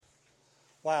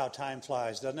Wow, time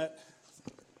flies, doesn't it?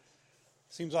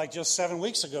 Seems like just 7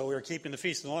 weeks ago we were keeping the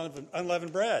Feast of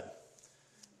Unleavened Bread.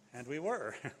 And we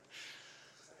were.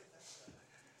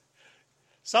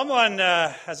 Someone,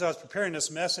 as I was preparing this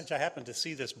message, I happened to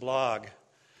see this blog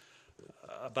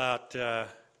about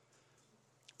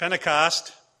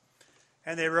Pentecost.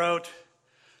 And they wrote,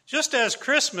 just as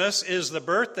Christmas is the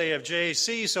birthday of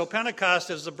JC, so Pentecost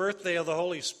is the birthday of the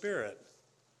Holy Spirit.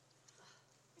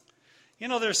 You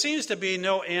know, there seems to be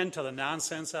no end to the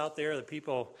nonsense out there that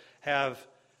people have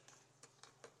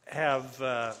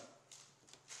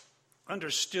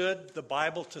understood the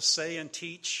Bible to say and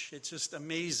teach. It's just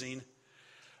amazing.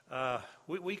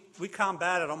 We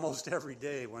combat it almost every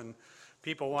day when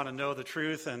people want to know the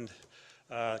truth and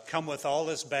come with all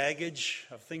this baggage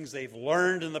of things they've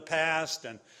learned in the past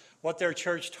and what their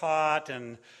church taught,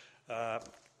 and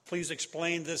please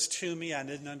explain this to me, I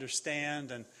didn't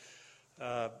understand.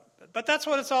 But that's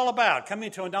what it's all about.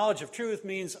 Coming to a knowledge of truth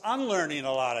means unlearning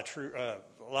a lot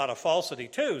of falsity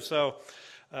too. So,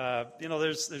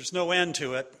 there's no end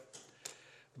to it.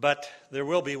 But there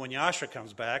will be when Yahshua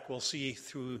comes back. We'll see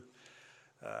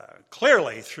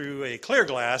clearly through a clear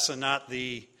glass and not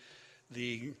the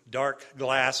dark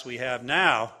glass we have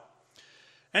now.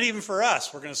 And even for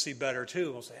us, we're going to see better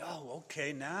too. We'll say, oh,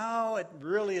 okay, now it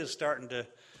really is starting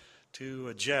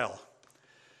to gel.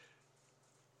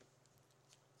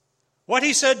 What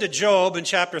he said to Job in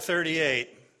chapter 38,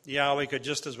 Yahweh could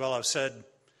just as well have said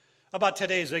about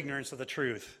today's ignorance of the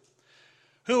truth.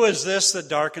 Who is this that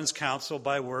darkens counsel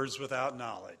by words without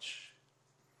knowledge?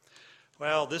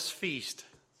 Well, this feast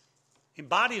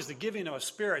embodies the giving of a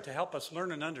spirit to help us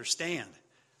learn and understand.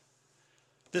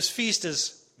 This feast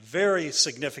is very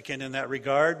significant in that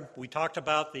regard. We talked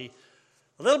about a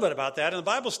little bit about that in the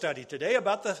Bible study today,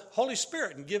 about the Holy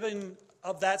Spirit and giving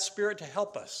of that Spirit to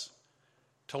help us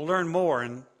to learn more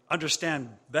and understand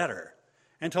better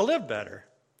and to live better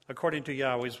according to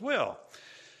Yahweh's will.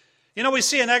 You know, we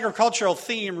see an agricultural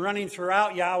theme running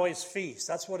throughout Yahweh's feast.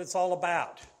 That's what it's all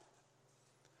about.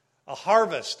 A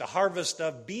harvest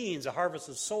of beings, a harvest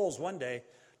of souls one day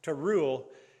to rule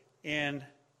in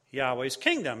Yahweh's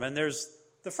kingdom. And there's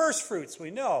the first fruits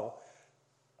we know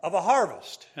of a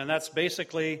harvest. And that's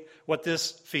basically what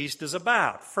this feast is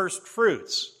about, first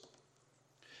fruits.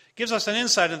 Gives us an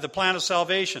insight into the plan of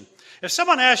salvation. If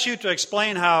someone asks you to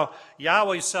explain how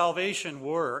Yahweh's salvation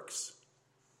works,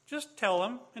 just tell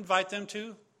them, invite them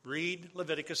to read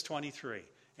Leviticus 23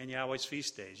 and Yahweh's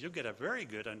feast days. You'll get a very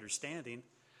good understanding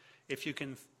if you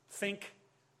can think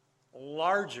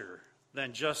larger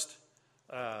than just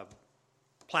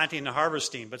planting and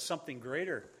harvesting, but something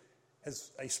greater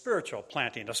as a spiritual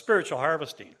planting, a spiritual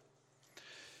harvesting.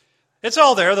 It's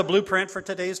all there, the blueprint for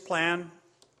today's plan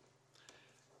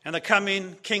and the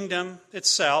coming kingdom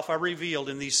itself are revealed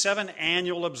in these 7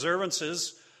 annual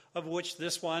observances, of which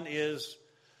this one is,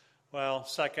 well,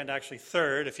 second, actually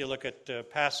third, if you look at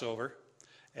Passover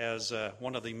as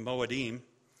one of the Moedim.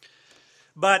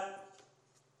 But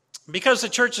because the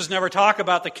churches never talk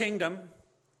about the kingdom,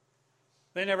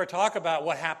 they never talk about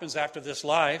what happens after this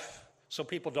life, so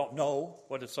people don't know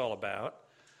what it's all about.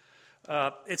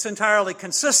 It's entirely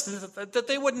consistent that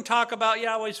they wouldn't talk about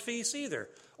Yahweh's feast either,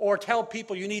 or tell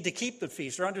people you need to keep the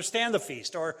feast, or understand the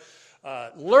feast, or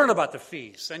learn about the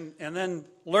feast, and then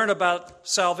learn about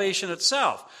salvation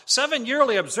itself. 7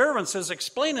 yearly observances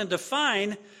explain and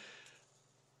define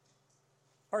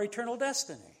our eternal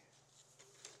destiny.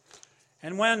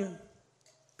 And when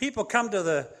people come to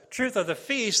the truth of the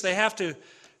feast, they have to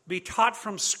be taught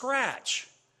from scratch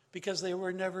because they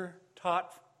were never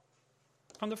taught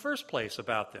from the first place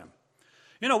about them.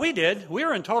 You know, we did. We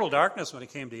were in total darkness when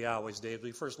it came to Yahweh's Day.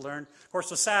 We first learned. Of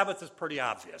course, the Sabbath is pretty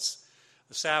obvious.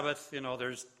 The Sabbath,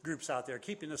 there's groups out there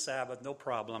keeping the Sabbath, no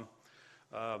problem.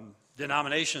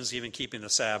 Denominations even keeping the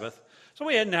Sabbath. So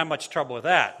we didn't have much trouble with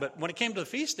that. But when it came to the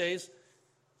feast days,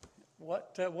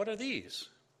 what are these?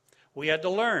 We had to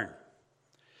learn.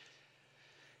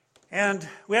 And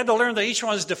we had to learn that each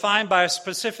one is defined by a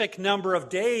specific number of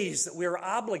days that we are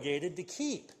obligated to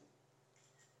keep.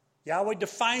 Yahweh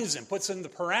defines them, puts in the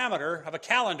parameter of a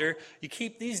calendar. You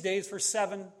keep these days for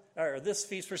this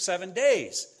feast for 7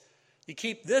 days. You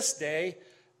keep this day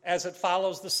as it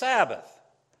follows the Sabbath.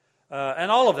 And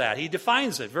all of that. He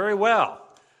defines it very well.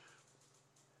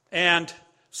 And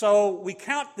so we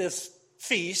count this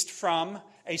feast from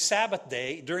a Sabbath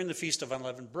day during the Feast of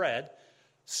Unleavened Bread,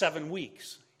 7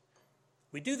 weeks.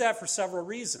 We do that for several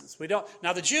reasons.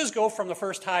 Now the Jews go from the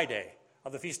first high day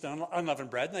of the Feast of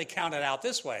Unleavened Bread, and they count it out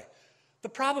this way. The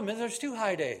problem is there's 2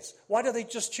 high days. Why do they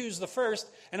just choose the first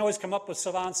and always come up with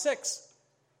Sivan 6?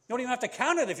 You don't even have to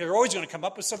count it if you're always going to come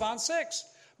up with Sivan 6.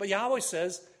 But Yahweh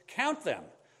says, count them.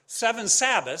 7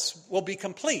 Sabbaths will be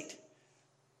complete.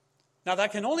 Now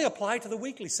that can only apply to the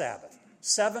weekly Sabbath.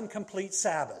 7 complete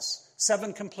Sabbaths,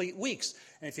 7 complete weeks.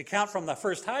 And if you count from the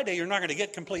first high day, you're not going to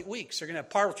get complete weeks. You're going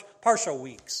to have partial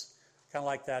weeks. Kind of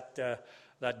like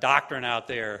that doctrine out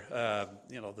there,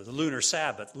 the lunar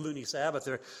Sabbath, loony Sabbath.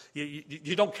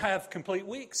 You don't have complete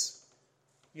weeks.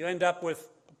 You end up with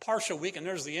a partial week, and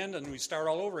there's the end, and we start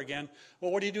all over again.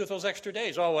 Well, what do you do with those extra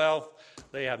days? Oh, well,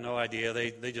 they have no idea.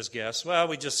 They just guess. Well,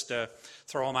 we just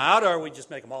throw them out, or we just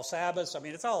make them all Sabbaths. I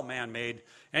mean, it's all man-made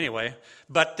anyway.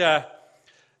 But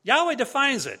Yahweh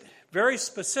defines it very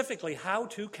specifically how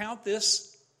to count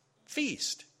this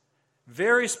feast.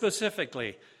 Very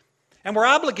specifically. And we're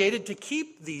obligated to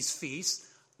keep these feasts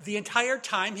the entire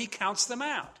time he counts them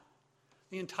out.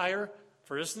 The entire,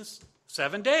 for instance,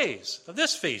 7 days of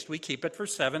this feast. We keep it for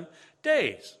 7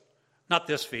 days. Not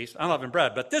this feast, unleavened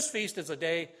bread, but this feast is a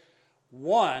day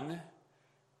 1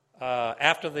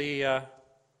 after the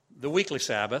weekly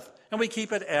Sabbath, and we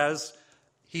keep it as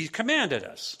he commanded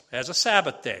us, as a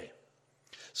Sabbath day.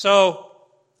 So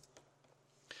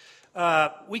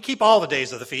we keep all the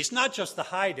days of the feast, not just the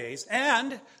high days,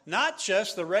 and not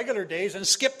just the regular days and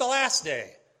skip the last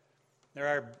day. There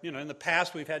are, in the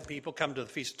past we've had people come to the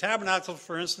Feast of Tabernacles,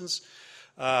 for instance.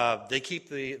 They keep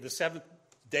the 7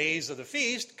 days of the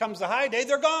feast. Comes the high day,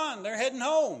 they're gone. They're heading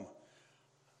home.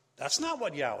 That's not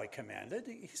what Yahweh commanded.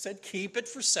 He said keep it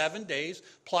for 7 days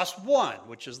plus 1,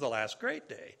 which is the last great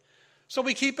day. So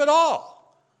we keep it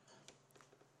all.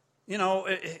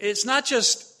 It's not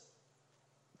just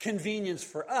convenience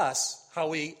for us how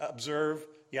we observe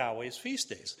Yahweh's feast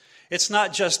days. It's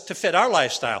not just to fit our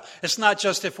lifestyle. It's not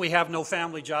just if we have no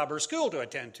family, job, or school to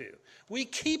attend to. We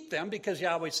keep them because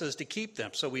Yahweh says to keep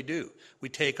them, so we do. We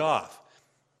take off.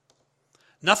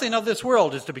 Nothing of this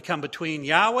world is to become between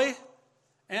Yahweh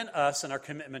and us and our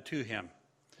commitment to him.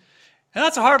 And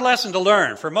that's a hard lesson to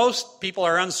learn, for most people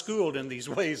are unschooled in these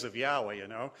ways of Yahweh,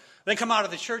 They come out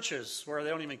of the churches where they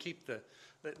don't even keep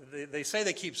they say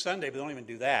they keep Sunday, but they don't even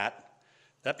do that.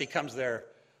 That becomes their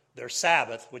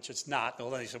Sabbath, which it's not.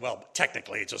 Well, they say, well,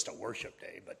 technically it's just a worship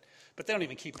day, but they don't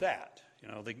even keep that.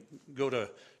 They go to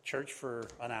church for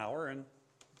an hour and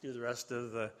do the rest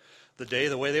of the day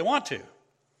the way they want to.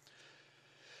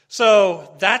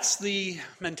 So that's the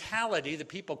mentality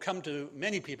that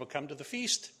many people come to the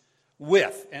feast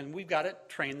with, and we've got to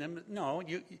train them. No,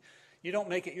 you don't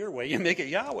make it your way, you make it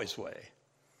Yahweh's way.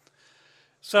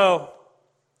 So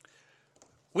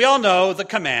we all know the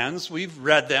commands. We've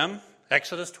read them.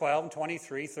 Exodus 12 and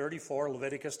 23, 34,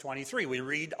 Leviticus 23. We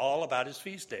read all about his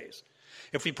feast days.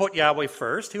 If we put Yahweh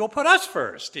first, he will put us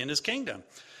first in his kingdom.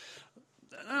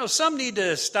 Some need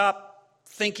to stop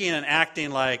thinking and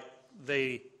acting like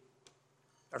they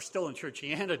are still in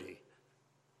churchianity.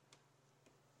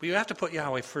 But you have to put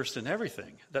Yahweh first in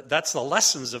everything. That's the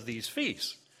lessons of these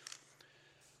feasts.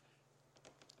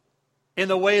 In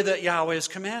the way that Yahweh has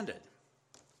commanded,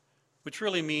 which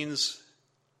really means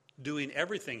doing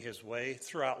everything his way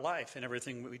throughout life in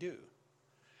everything we do.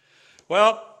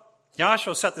 Well,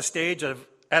 Yahshua set the stage at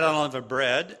unleavened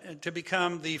bread to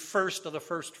become the first of the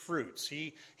first fruits.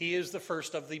 He is the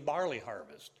first of the barley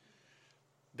harvest.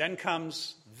 Then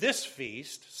comes this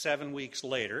feast 7 weeks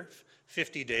later,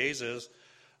 50 days, as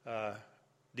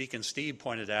Deacon Steve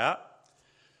pointed out.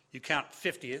 You count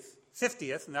 50th,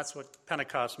 and that's what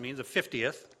Pentecost means, the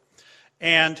 50th.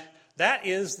 And that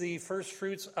is the first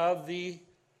fruits of the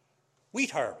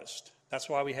wheat harvest. That's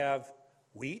why we have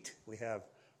wheat. We have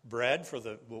bread for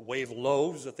the wave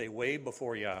loaves that they wave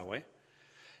before Yahweh,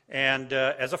 and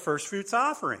as a first fruits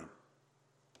offering.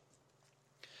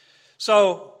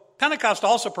 So Pentecost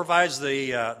also provides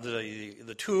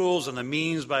the tools and the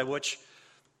means by which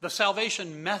the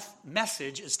salvation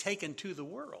message is taken to the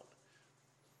world.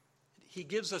 He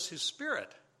gives us his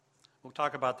Spirit. We'll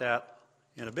talk about that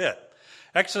in a bit.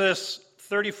 Exodus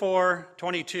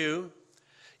 34:22,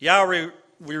 Yahweh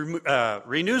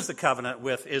renews the covenant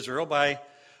with Israel by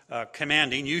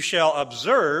commanding, you shall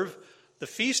observe the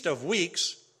Feast of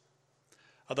Weeks,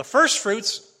 of the first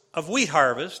fruits of wheat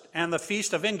harvest, and the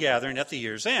Feast of Ingathering at the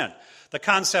year's end. The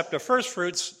concept of first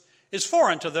fruits is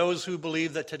foreign to those who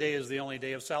believe that today is the only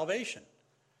day of salvation.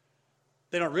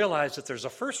 They don't realize that there's a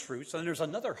first fruits and there's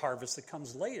another harvest that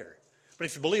comes later. But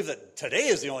if you believe that today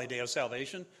is the only day of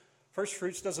salvation, first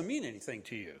fruits doesn't mean anything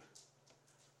to you.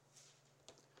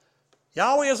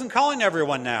 Yahweh isn't calling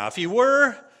everyone now. If he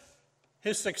were,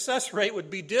 his success rate would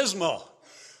be dismal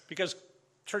because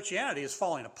churchianity is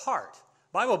falling apart.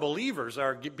 Bible believers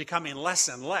are becoming less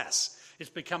and less. It's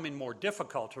becoming more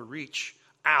difficult to reach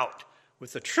out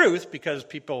with the truth because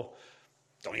people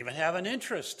don't even have an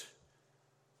interest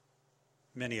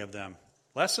many of them.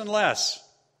 Less and less.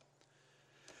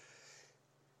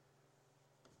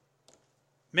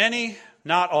 Many,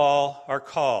 not all, are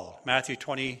called. Matthew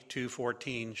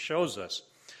 22:14 shows us.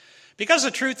 Because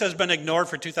the truth has been ignored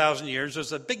for 2,000 years,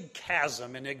 there's a big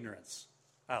chasm in ignorance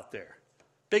out there.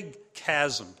 Big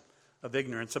chasm of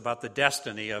ignorance about the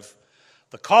destiny of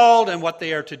the called and what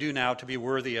they are to do now to be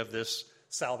worthy of this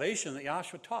salvation that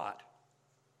Yahshua taught.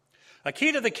 A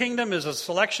key to the kingdom is a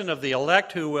selection of the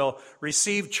elect who will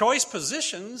receive choice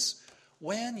positions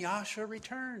when Yahshua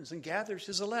returns and gathers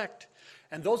his elect.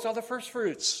 And those are the first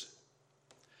fruits.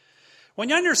 When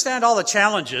you understand all the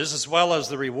challenges as well as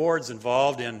the rewards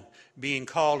involved in being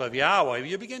called of Yahweh,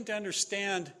 you begin to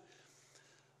understand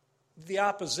the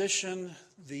opposition,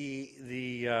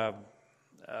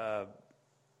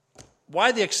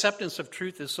 why the acceptance of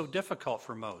truth is so difficult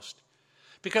for most.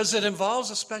 Because it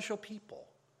involves a special people.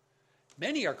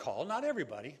 Many are called, not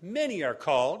everybody, many are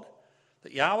called,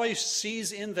 that Yahweh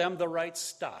sees in them the right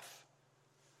stuff.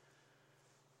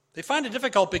 They find it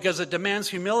difficult because it demands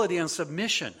humility and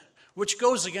submission, which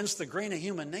goes against the grain of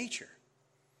human nature.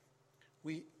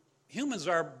 Humans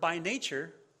are by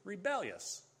nature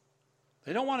rebellious.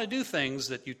 They don't want to do things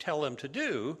that you tell them to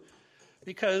do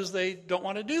because they don't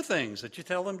want to do things that you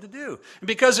tell them to do. And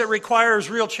because it requires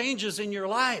real changes in your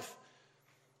life.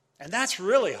 And that's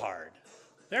really hard.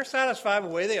 They're satisfied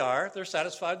with the way they are. They're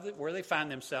satisfied with where they find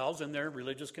themselves in their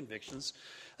religious convictions.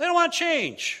 They don't want to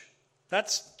change.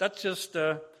 That's just,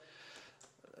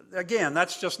 again,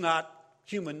 that's just not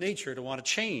human nature to want to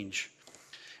change.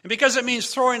 And because it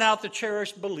means throwing out the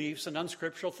cherished beliefs and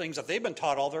unscriptural things that they've been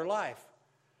taught all their life.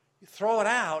 You throw it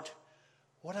out,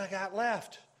 what I got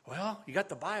left? Well, you got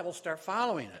the Bible, start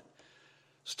following it.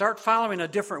 Start following a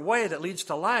different way that leads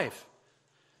to life.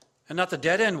 And not the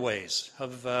dead-end ways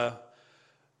of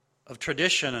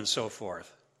tradition and so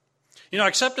forth. You know,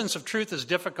 acceptance of truth is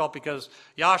difficult because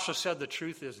Yahshua said the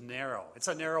truth is narrow. It's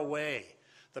a narrow way.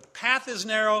 The path is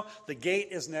narrow, the gate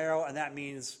is narrow, and that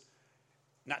means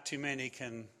not too many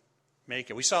can make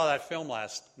it. We saw that film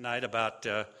last night about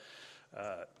the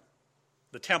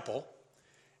temple.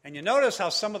 And you notice how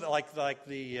some of the, like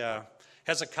the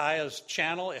Hezekiah's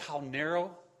channel, how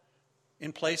narrow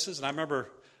in places. And I remember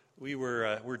we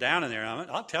were down in there. And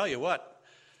I'll tell you what,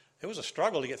 it was a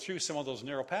struggle to get through some of those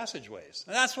narrow passageways.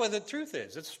 And that's what the truth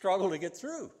is. It's a struggle to get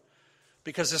through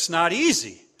because it's not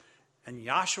easy. And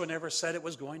Yahshua never said it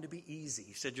was going to be easy.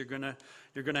 He said you're going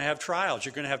to have trials,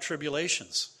 you're going to have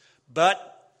tribulations.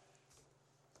 But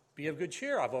be of good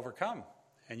cheer, I've overcome.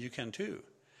 And you can too.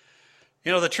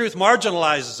 You know, the truth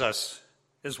marginalizes us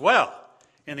as well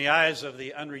in the eyes of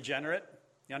the unregenerate,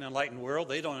 the unenlightened world.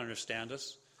 They don't understand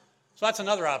us. So that's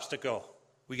another obstacle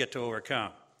we get to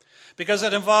overcome. Because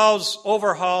it involves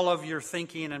overhaul of your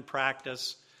thinking and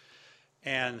practice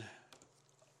and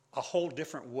a whole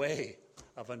different way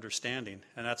of understanding.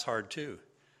 And that's hard too.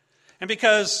 And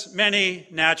because many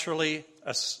naturally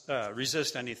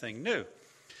resist anything new. You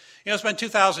know, it's been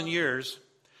 2,000 years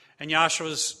and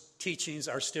Yahshua's teachings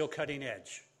are still cutting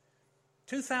edge.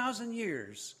 2,000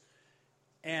 years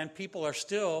and people are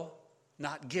still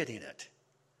not getting it.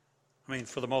 I mean,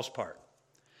 for the most part.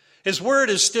 His word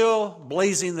is still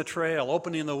blazing the trail,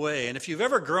 opening the way. And if you've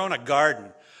ever grown a garden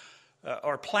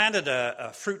or planted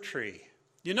a fruit tree,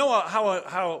 you know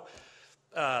how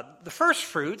the first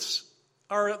fruits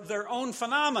are their own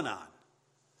phenomenon.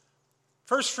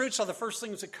 First fruits are the first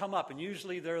things that come up, and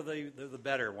usually they're the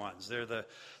better ones. They're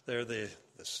the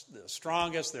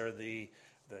strongest. They're the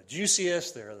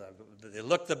juiciest. They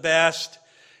look the best,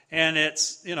 and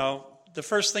it's the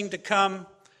first thing to come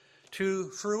to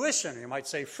fruition. You might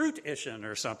say fruition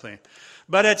or something.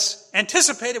 But it's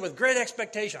anticipated with great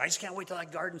expectation. I just can't wait till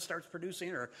that garden starts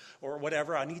producing or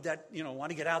whatever. I need that,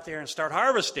 want to get out there and start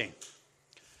harvesting.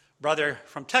 Brother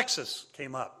from Texas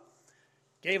came up,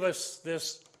 gave us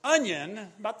this onion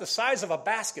about the size of a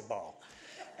basketball.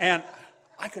 And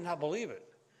I could not believe it.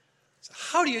 I said,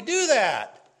 how do you do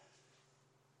that?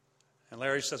 And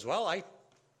Larry says, well,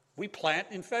 we plant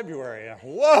in February.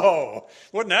 Whoa,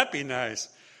 wouldn't that be nice?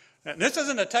 And this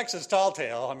isn't a Texas tall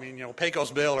tale. I mean, Pecos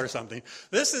Bill or something.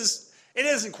 It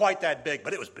isn't quite that big,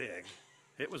 but it was big.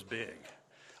 It was big.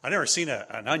 I've never seen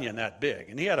an onion that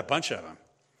big, and he had a bunch of them.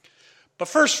 But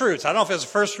first fruits, I don't know if it's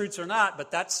first fruits or not,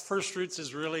 but that's first fruits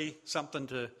is really something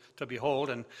to behold,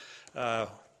 and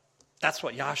that's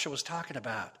what Yahshua was talking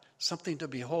about, something to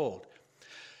behold.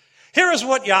 Here is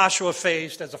what Yahshua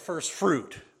faced as a first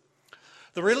fruit.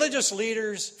 The religious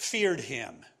leaders feared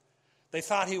him. They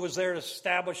thought he was there to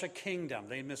establish a kingdom.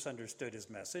 They misunderstood his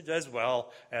message, as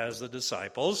well as the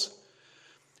disciples.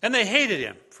 And they hated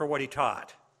him for what he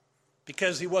taught.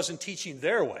 because he wasn't teaching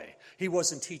their way. He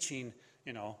wasn't teaching,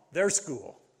 their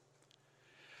school.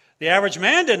 The average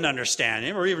man didn't understand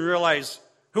him or even realize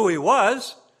who he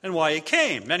was and why he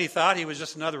came. Many thought he was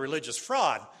just another religious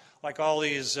fraud, like all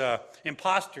these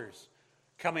imposters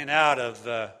coming out of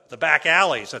the back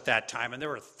alleys at that time. And there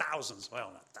were thousands,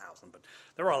 well, not thousands, but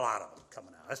there were a lot of them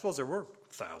coming out. I suppose there were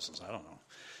thousands, I don't know.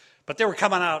 But they were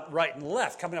coming out right and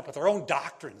left, coming up with their own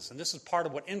doctrines. And this is part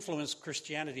of what influenced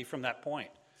Christianity from that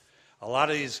point. A lot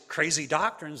of these crazy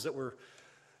doctrines that were,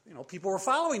 people were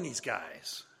following these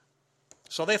guys.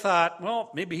 So they thought, well,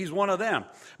 maybe he's one of them.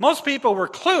 Most people were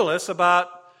clueless about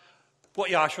what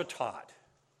Yahshua taught.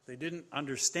 They didn't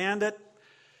understand it.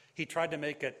 He tried to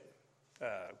make it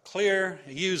clear.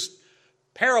 He used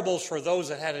parables for those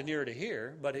that had an ear to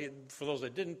hear, but for those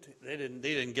that didn't, they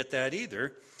didn't get that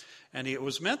either. And it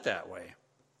was meant that way.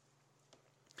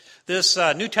 This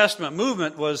New Testament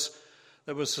movement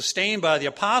that was sustained by the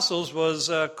apostles was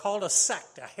called a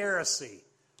sect, a heresy,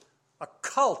 a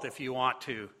cult, if you want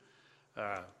to,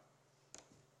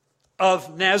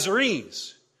 of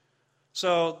Nazarenes.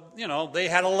 So, they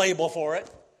had a label for it.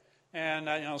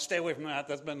 And, stay away from that.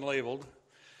 That's been labeled.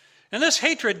 And this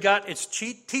hatred got its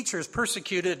teachers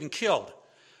persecuted and killed.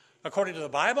 According to the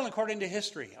Bible and according to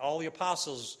history, all the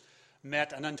apostles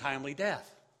met an untimely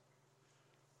death.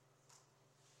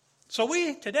 So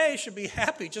we today should be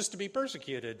happy just to be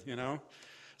persecuted,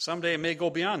 Someday it may go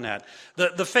beyond that.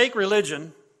 The fake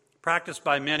religion practiced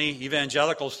by many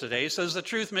evangelicals today says the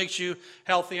truth makes you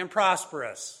healthy and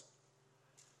prosperous.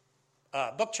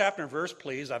 Book, chapter, and verse,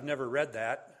 please. I've never read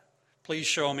that. Please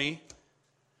show me.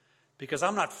 Because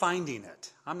I'm not finding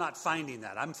it. I'm not finding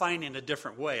that. I'm finding a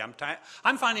different way.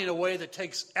 I'm finding a way that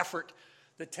takes effort,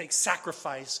 that takes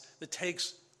sacrifice, that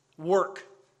takes work.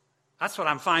 That's what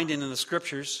I'm finding in the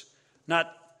Scriptures,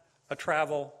 not a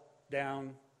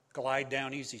glide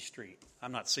down easy street.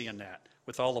 I'm not seeing that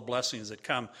with all the blessings that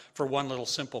come for one little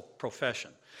simple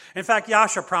profession. In fact,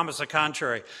 Yahshua promised the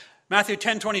contrary. Matthew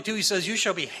 10:22, he says, "You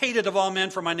shall be hated of all men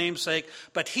for my name's sake,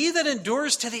 but he that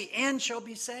endures to the end shall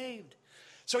be saved."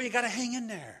 So you got to hang in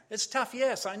there. It's tough,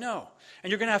 yes, I know.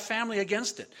 And you're going to have family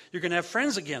against it. You're going to have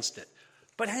friends against it.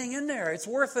 But hang in there. It's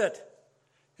worth it.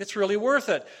 It's really worth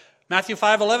it. Matthew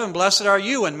 5:11, "Blessed are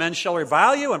you, and men shall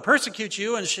revile you and persecute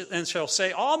you, and shall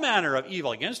say all manner of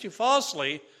evil against you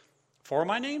falsely for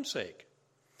my name's sake."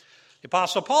 The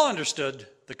Apostle Paul understood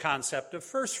the concept of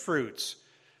first fruits.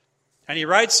 And he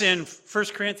writes in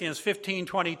 1 Corinthians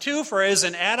 15:22, "For as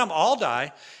in Adam all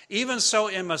die, even so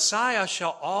in Messiah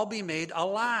shall all be made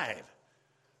alive."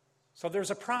 So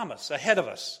there's a promise ahead of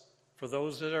us for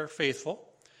those that are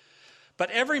faithful.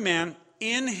 "But every man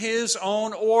in his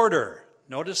own order."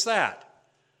 Notice that.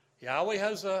 Yahweh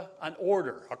has an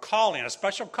order, a calling, a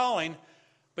special calling,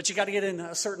 but you got to get in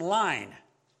a certain line,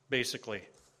 basically.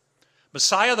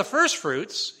 Messiah, the first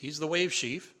fruits, he's the wave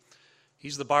sheaf.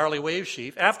 He's the barley wave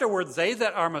sheaf. Afterwards, they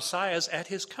that are Messiahs at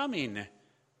his coming.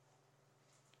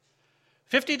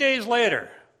 50 days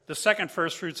later, the second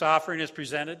first fruits offering is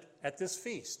presented at this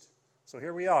feast. So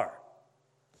here we are.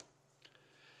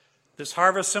 This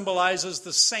harvest symbolizes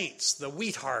the saints, the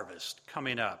wheat harvest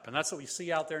coming up. And that's what we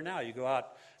see out there now. You go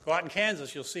out in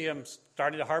Kansas, you'll see them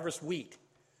starting to harvest wheat.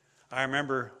 I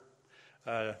remember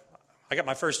I got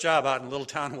my first job out in a little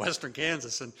town in western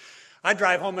Kansas, and I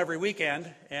drive home every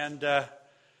weekend, and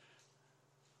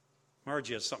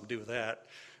Margie has something to do with that.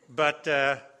 But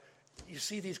you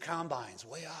see these combines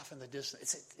way off in the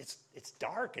distance. It's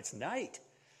dark. It's night.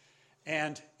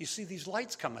 And you see these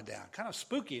lights coming down, kind of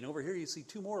spooky. And over here you see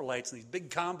two more lights and these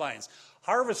big combines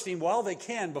harvesting while they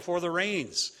can before the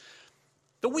rains.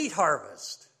 The wheat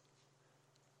harvest.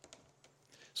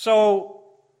 So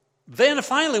then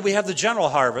finally we have the general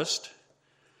harvest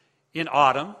in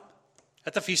autumn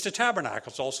at the Feast of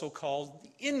Tabernacles, also called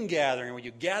the ingathering, where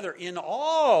you gather in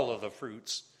all of the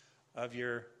fruits of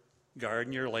your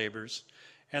garden, your labors.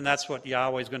 And that's what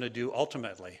Yahweh is going to do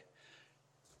ultimately,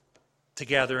 to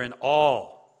gather in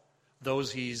all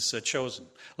those he's chosen.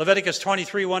 Leviticus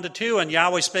 23:1-2, "And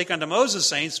Yahweh spake unto Moses,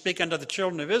 saying, Speak unto the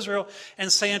children of Israel,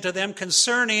 and say unto them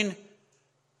concerning,"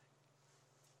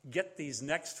 get these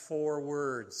next four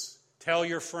words, tell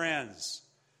your friends.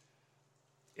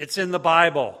 It's in the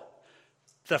Bible.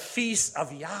 The feasts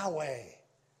of Yahweh.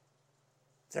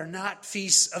 They're not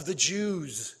feasts of the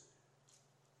Jews.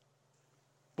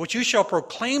 "Which you shall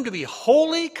proclaim to be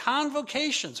holy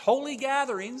convocations," holy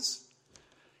gatherings.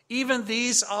 "Even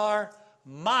these are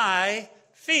my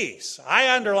feasts."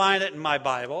 I underline it in my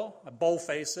Bible. I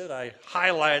boldface it. I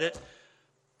highlight it.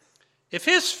 If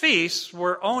his feasts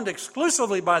were owned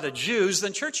exclusively by the Jews,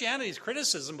 then churchianity's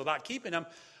criticism about keeping them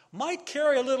might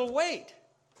carry a little weight.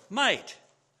 might.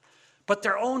 But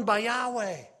they're owned by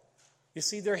Yahweh. You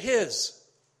see, they're His.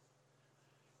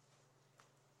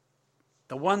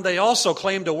 The one they also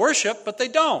claim to worship, but they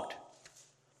don't.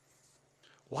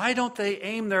 Why don't they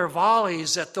aim their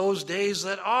volleys at those days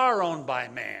that are owned by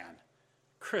man?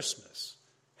 Christmas,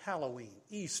 Halloween,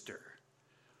 Easter,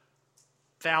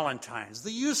 Valentine's,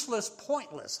 the useless,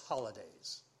 pointless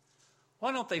holidays.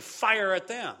 Why don't they fire at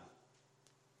them?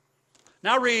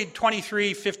 Now read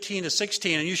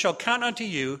 23:15-16, and you shall count unto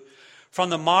you from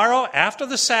the morrow after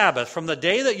the Sabbath, from the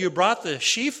day that you brought the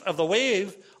sheaf of the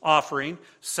wave offering,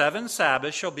 7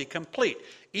 Sabbaths shall be complete.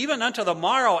 Even unto the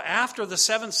morrow after the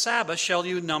 7th Sabbath shall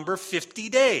you number 50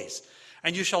 days.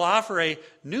 And you shall offer a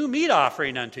new meat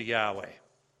offering unto Yahweh.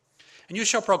 And you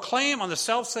shall proclaim on the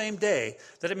selfsame day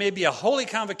that it may be a holy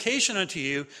convocation unto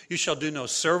you. You shall do no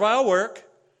servile work.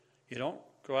 You don't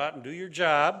go out and do your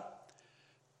job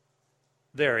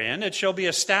therein. It shall be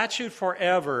a statute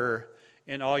forever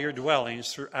in all your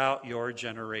dwellings throughout your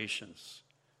generations.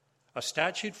 A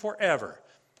statute forever.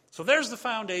 So there's the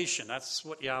foundation. That's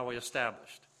what Yahweh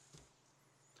established.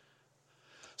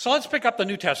 So let's pick up the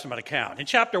New Testament account. In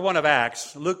chapter 1 of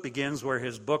Acts, Luke begins where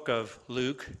his book of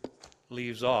Luke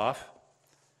leaves off,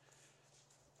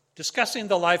 discussing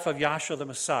the life of Yahshua the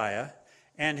Messiah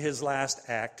and his last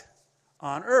act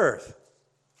on earth,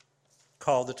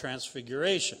 called the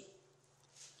Transfiguration,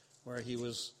 where he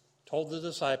was told the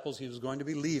disciples he was going to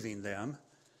be leaving them.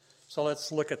 So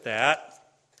let's look at that.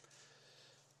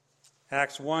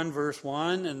 Acts 1, verse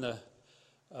 1, in the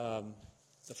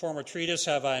former treatise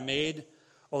have I made,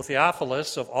 O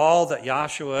Theophilus, of all that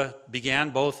Yahshua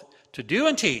began both to do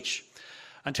and teach,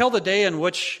 until the day in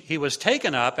which he was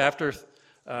taken up, after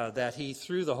that he,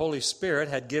 through the Holy Spirit,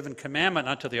 had given commandment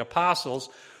unto the apostles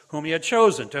whom he had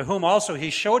chosen, to whom also he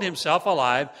showed himself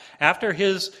alive after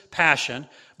his passion,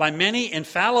 by many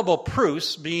infallible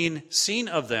proofs being seen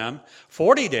of them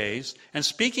 40 days, and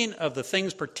speaking of the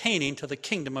things pertaining to the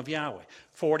kingdom of Yahweh.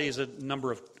 40 is a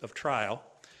number of trial,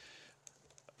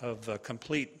 of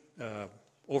complete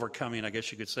overcoming, I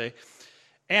guess you could say.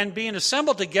 And being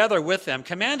assembled together with them,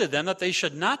 commanded them that they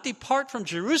should not depart from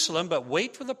Jerusalem, but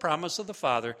wait for the promise of the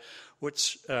Father,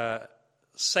 which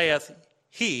saith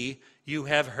he, you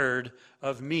have heard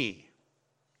of me.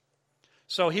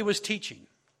 So he was teaching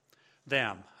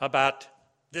them about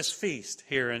this feast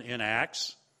here in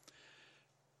Acts.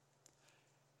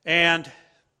 And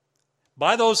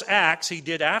by those acts he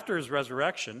did after his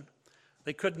resurrection,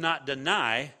 they could not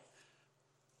deny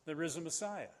the risen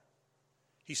Messiah.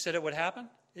 He said it would happen.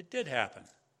 It did happen.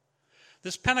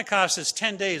 This Pentecost is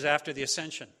 10 days after the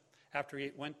ascension, after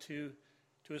he went to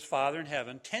his Father in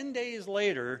heaven. 10 days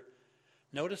later,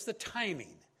 notice the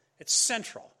timing. It's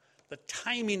central. The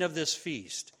timing of this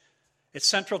feast. It's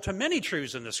central to many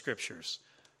truths in the Scriptures.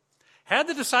 Had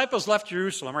the disciples left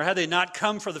Jerusalem, or had they not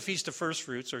come for the Feast of First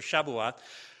Fruits, or Shavuot,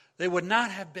 they would not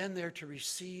have been there to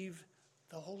receive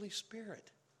the Holy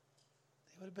Spirit.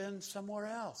 They would have been somewhere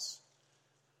else.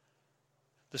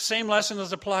 The same lesson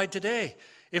is applied today.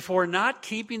 If we're not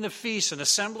keeping the feast and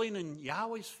assembling in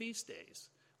Yahweh's feast days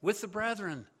with the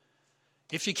brethren,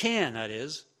 if you can, that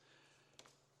is,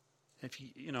 if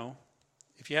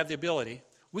you have the ability,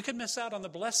 we could miss out on the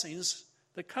blessings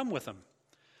that come with them,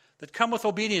 that come with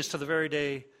obedience to the very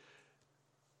day,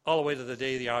 all the way to the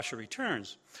day the Yahshua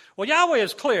returns. Well, Yahweh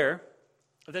is clear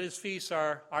that his feasts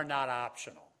are not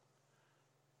optional.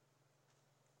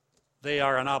 They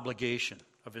are an obligation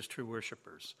of his true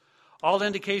worshipers. All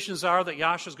indications are that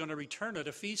Yahshua is going to return at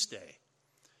a feast day.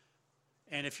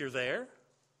 And if you're there,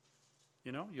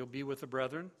 you'll be with the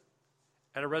brethren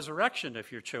at a resurrection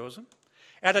if you're chosen.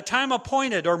 At a time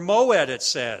appointed, or moed, it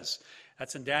says.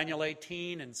 That's in Daniel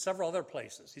 18 and several other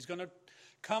places. He's going to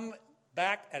come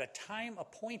back at a time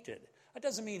appointed. That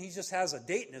doesn't mean he just has a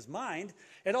date in his mind.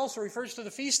 It also refers to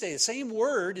the feast day. The same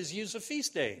word is used of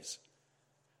feast days.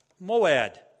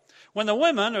 Moed. When the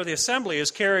women, or the assembly,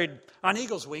 is carried on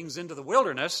eagle's wings into the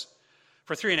wilderness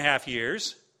for 3.5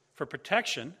 years for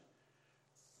protection,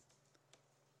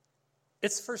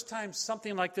 it's the first time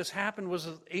something like this happened was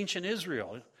in ancient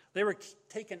Israel. They were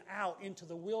taken out into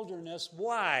the wilderness.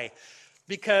 Why?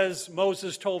 Because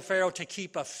Moses told Pharaoh to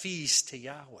keep a feast to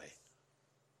Yahweh.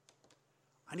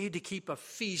 I need to keep a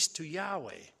feast to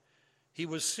Yahweh. He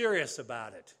was serious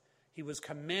about it. He was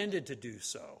commanded to do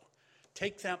so.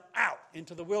 Take them out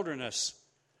into the wilderness.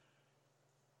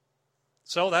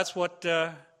 So that's what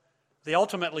they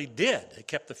ultimately did. They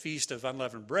kept the feast of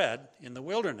unleavened bread in the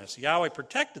wilderness. Yahweh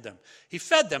protected them. He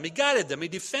fed them. He guided them. He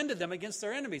defended them against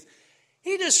their enemies.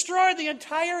 He destroyed the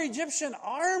entire Egyptian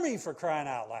army, for crying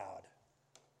out loud.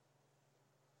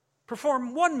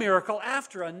 Performed one miracle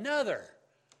after another.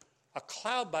 a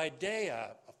cloud by day,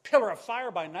 a pillar of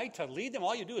fire by night to lead them.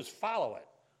 All you do is follow it.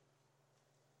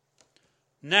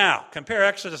 Now, compare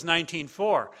Exodus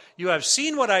 19:4. You have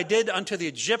seen what I did unto the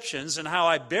Egyptians and how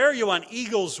I bare you on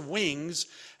eagle's wings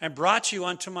and brought you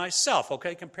unto myself.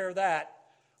 Okay, compare that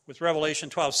with Revelation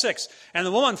 12:6. And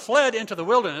the woman fled into the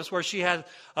wilderness where she had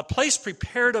a place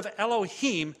prepared of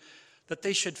Elohim that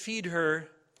they should feed her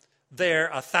there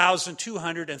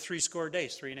 1,260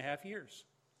 days, 3.5 years.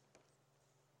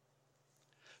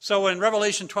 So in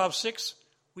Revelation 12:6,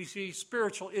 we see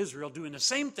spiritual Israel doing the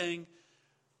same thing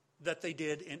that they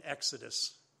did in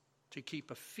Exodus, to keep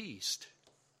a feast.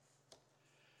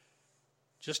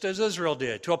 Just as Israel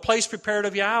did, to a place prepared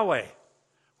of Yahweh.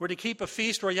 We're to keep a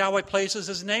feast where Yahweh places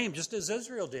his name, just as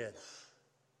Israel did.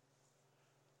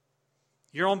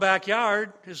 Your own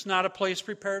backyard is not a place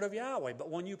prepared of Yahweh, but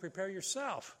one you prepare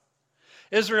yourself.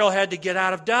 Israel had to get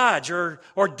out of Dodge or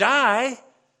die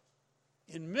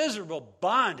in miserable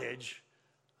bondage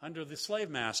under the slave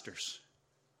masters.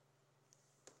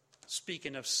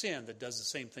 Speaking of sin that does the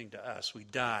same thing to us, we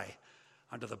die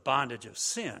under the bondage of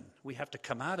sin. We have to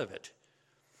come out of it.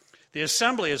 The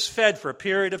assembly is fed for a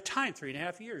period of time,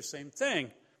 3.5 years, same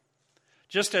thing.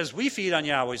 Just as we feed on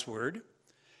Yahweh's word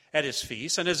at his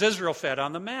feast, and as Israel fed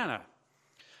on the manna.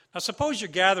 Now suppose you're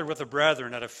gathered with the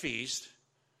brethren at a feast,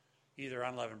 either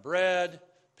unleavened bread,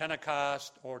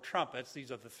 Pentecost, or trumpets. These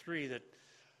are the three that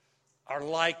are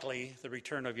likely the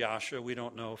return of Yahshua. We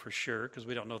don't know for sure because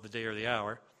we don't know the day or the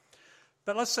hour.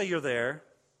 But let's say you're there,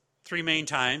 3 main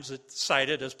times it's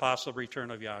cited as possible return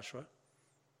of Yahshua.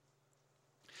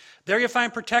 There you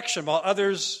find protection, while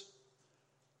others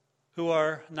who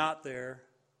are not there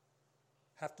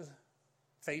have to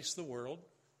face the world,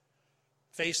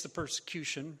 face the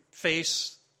persecution,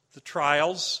 face the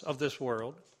trials of this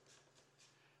world.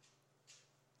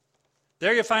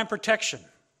 There you find protection,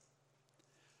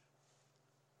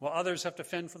 while others have to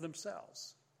fend for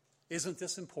themselves. Isn't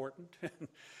this important?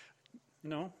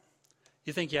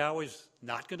 You think Yahweh's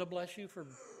not going to bless you for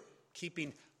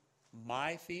keeping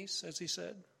my feasts, as he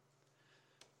said?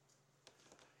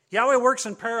 Yahweh works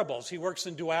in parables. He works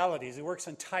in dualities. He works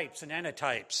in types and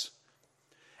antitypes.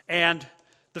 And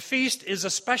the feast is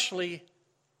especially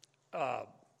a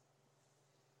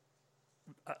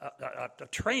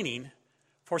training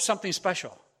for something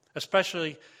special,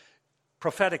 especially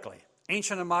prophetically.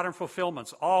 Ancient and modern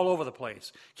fulfillments all over the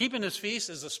place. Keeping this feast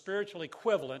is a spiritual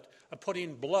equivalent of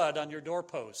putting blood on your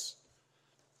doorposts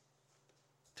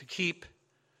to keep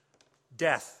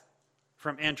death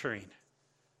from entering.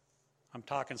 I'm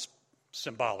talking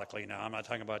symbolically now. I'm not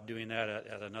talking about doing that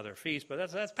at another feast,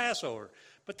 but that's Passover.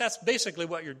 But that's basically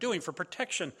what you're doing for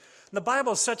protection. The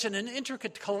Bible is such an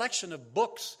intricate collection of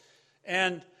books,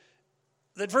 and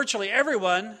that virtually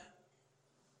everything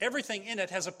in it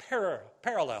has a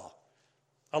parallel,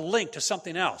 a link to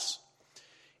something else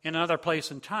in another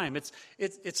place and time.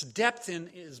 Its depth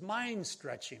is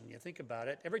mind-stretching when you think about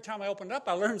it. Every time I open it up,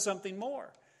 I learn something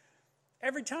more.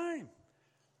 Every time.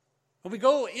 When we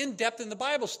go in depth in the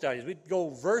Bible studies, we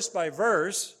go verse by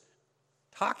verse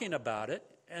talking about it,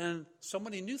 and so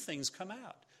many new things come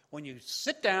out. When you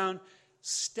sit down,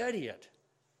 study it.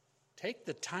 Take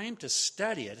the time to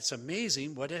study it. It's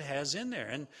amazing what it has in there.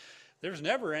 And there's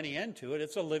never any end to it.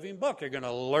 It's a living book. You're going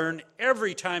to learn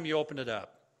every time you open it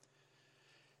up.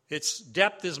 Its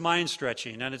depth is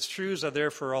mind-stretching, and its truths are there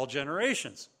for all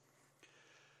generations.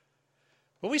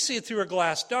 But we see it through a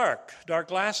glass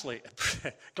darkly.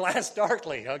 Glass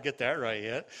darkly. I'll get that right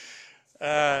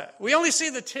yet. We only see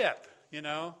the tip, We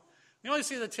only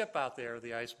see the tip out there of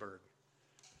the iceberg.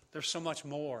 There's so much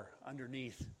more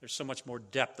underneath. There's so much more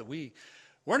depth that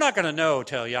we're not going to know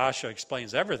till Yahshua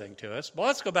explains everything to us. But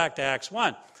let's go back to Acts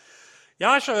 1.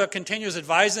 Yahshua continues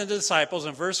advising the disciples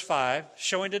in verse 5,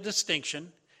 showing the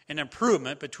distinction and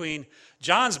improvement between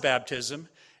John's baptism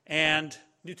and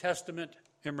New Testament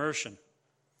immersion,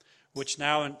 which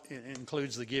now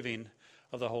includes the giving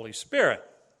of the Holy Spirit.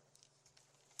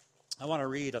 I want to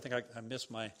read, I think I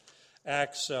missed my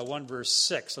Acts 1 verse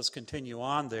 6. Let's continue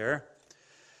on there.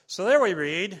 So there we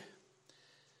read,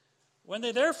 when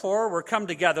they therefore were come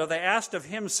together, they asked of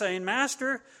him, saying,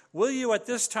 Master, will you at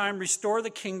this time restore the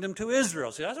kingdom to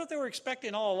Israel? See, that's what they were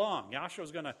expecting all along. Yahshua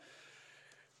was going to,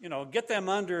 get them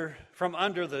from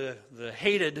under the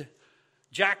hated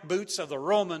jackboots of the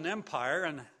Roman Empire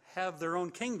and have their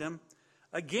own kingdom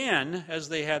again as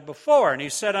they had before. And he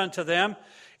said unto them,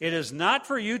 it is not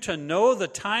for you to know the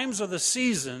times or the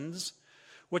seasons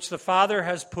which the Father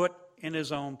has put in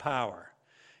his own power.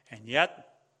 And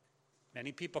yet,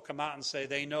 many people come out and say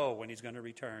they know when he's going to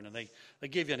return, and they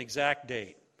give you an exact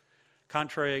date,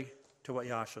 contrary to what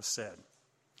Yahshua said.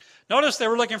 Notice they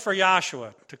were looking for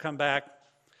Joshua to come back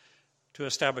to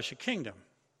establish a kingdom.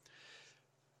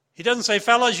 He doesn't say,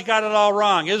 fellas, you got it all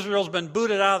wrong. Israel's been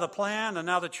booted out of the plan, and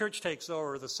now the church takes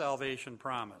over the salvation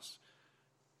promise.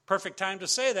 Perfect time to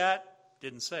say that.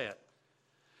 Didn't say it.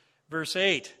 Verse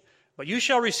 8, but you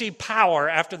shall receive power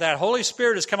after that Holy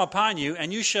Spirit has come upon you,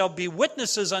 and you shall be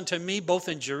witnesses unto me both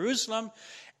in Jerusalem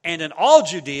and in all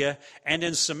Judea and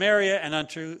in Samaria and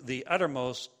unto the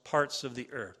uttermost parts of the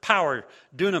earth. Power,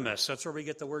 dunamis, that's where we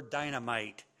get the word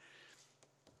dynamite.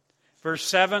 Verse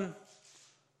 7,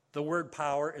 the word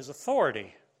power is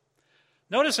authority.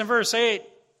 Notice in verse 8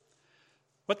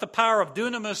 what the power of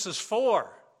dunamis is for.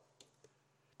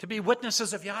 To be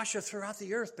witnesses of Yahshua throughout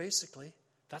the earth, basically.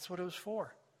 That's what it was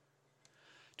for.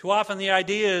 Too often the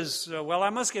idea is, well,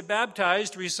 I must get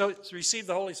baptized to receive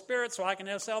the Holy Spirit so I can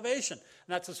have salvation.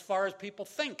 And that's as far as people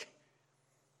think.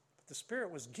 But the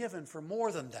Spirit was given for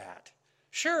more than that.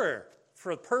 Sure,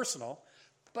 for personal,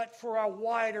 but for a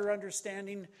wider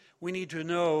understanding, we need to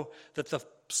know that the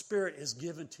Spirit is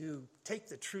given to take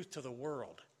the truth to the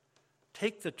world.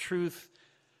 Take the truth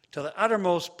to the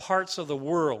uttermost parts of the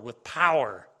world with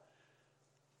power.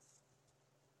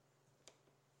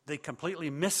 They completely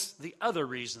miss the other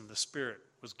reason the Spirit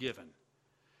was given.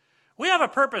 We have a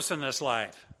purpose in this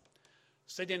life.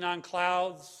 Sitting on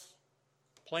clouds,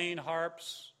 playing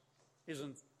harps,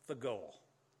 isn't the goal.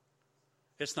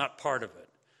 It's not part of it.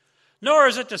 Nor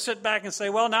is it to sit back and say,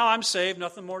 well, now I'm saved,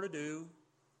 nothing more to do.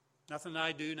 Nothing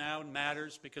I do now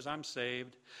matters because I'm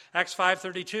saved. Acts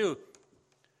 5:32.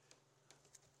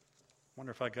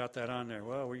 Wonder if I got that on there.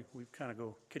 Well, we kind of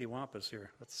go kittywampus here.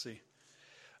 Let's see.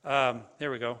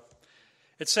 There we go.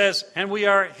 It says, and we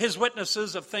are his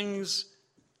witnesses of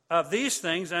these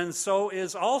things, and so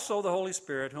is also the Holy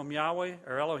Spirit, whom Yahweh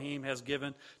or Elohim has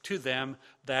given to them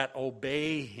that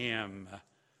obey him.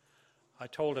 I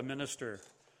told a minister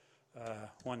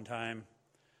one time,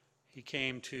 he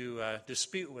came to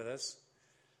dispute with us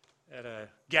at a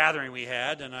gathering we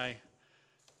had, and I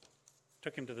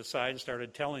took him to the side and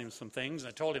started telling him some things. I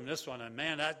told him this one, and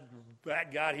man,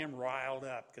 that got him riled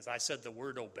up because I said the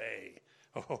word obey.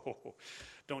 Oh,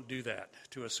 don't do that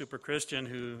to a super Christian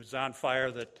who's on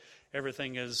fire that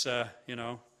everything is,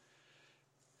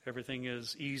 everything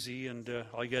is easy and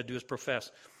all you got to do is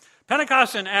profess.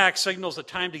 Pentecost in Acts signals a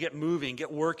time to get moving,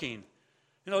 get working.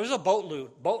 There's a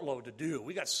boatload to do.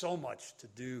 We got so much to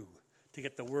do to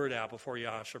get the word out before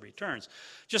Yahshua returns.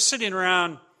 Just sitting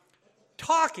around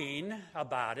talking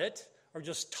about it, or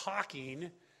just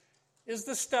talking, is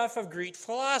the stuff of Greek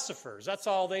philosophers. That's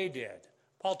all they did.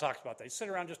 Paul talks about that. They sit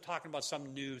around just talking about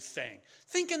some new thing,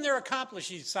 thinking they're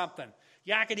accomplishing something.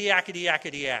 Yakety, yakety,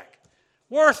 yakety, yak.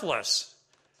 Worthless.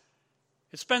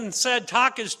 It's been said,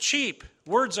 talk is cheap,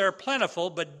 words are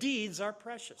plentiful, but deeds are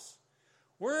precious.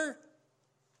 We're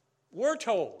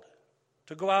told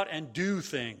to go out and do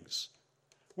things.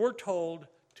 We're told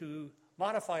to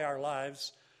modify our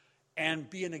lives and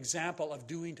be an example of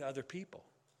doing to other people.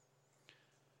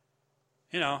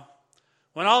 When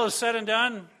all is said and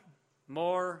done,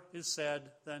 more is said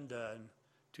than done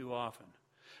too often.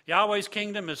 Yahweh's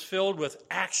kingdom is filled with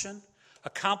action,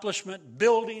 accomplishment,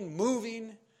 building,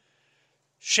 moving,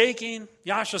 shaking.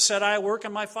 Yahshua said, I work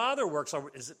and my Father works. Are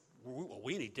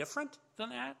we any different than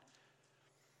that?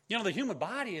 The human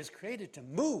body is created to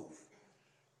move.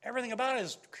 Everything about it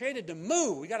is created to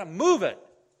move. We got to move it.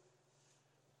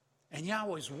 And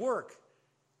Yahweh's work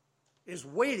is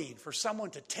waiting for someone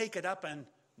to take it up and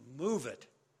move it.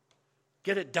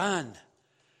 Get it done.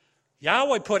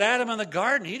 Yahweh put Adam in the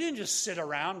garden. He didn't just sit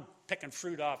around picking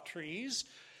fruit off trees.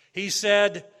 He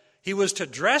said he was to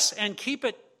dress and keep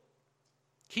it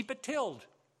tilled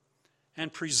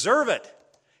and preserve it.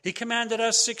 He commanded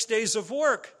us 6 days of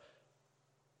work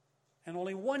and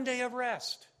only 1 day of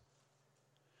rest.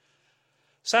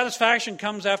 Satisfaction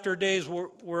comes after a day's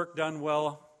work done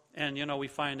well. And, we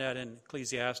find that in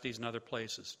Ecclesiastes and other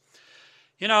places.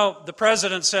 The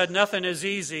president said nothing is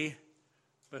easy,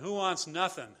 but who wants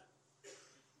nothing?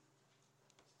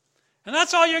 And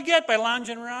that's all you get by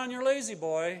lounging around your lazy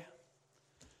boy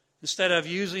instead of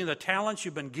using the talents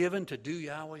you've been given to do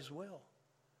Yahweh's will.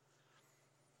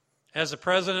 As the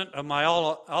president of my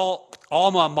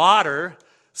alma mater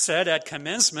said at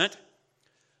commencement,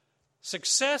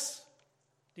 success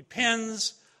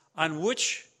depends on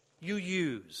which you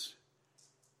use.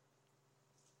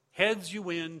 Heads you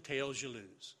win, tails you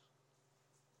lose.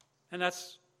 And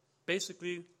that's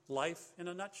basically life in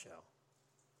a nutshell.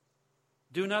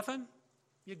 Do nothing,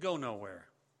 you go nowhere.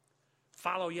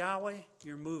 Follow Yahweh,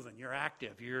 you're moving, you're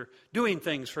active, you're doing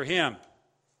things for Him.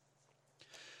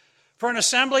 For an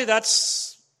assembly,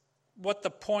 that's what the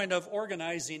point of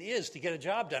organizing is to get a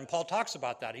job done. Paul talks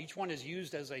about that. Each one is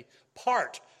used as a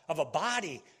part of a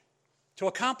body to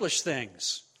accomplish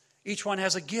things. Each one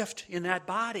has a gift in that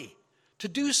body to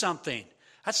do something.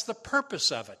 That's the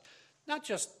purpose of it. Not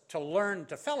just to learn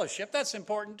to fellowship, that's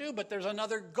important too, but there's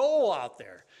another goal out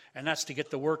there, and that's to get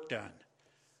the work done.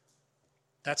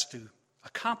 That's to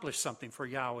accomplish something for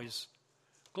Yahweh's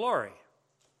glory.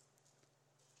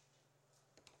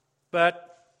 But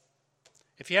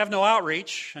if you have no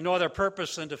outreach and no other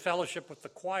purpose than to fellowship with the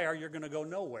choir, you're going to go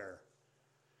nowhere.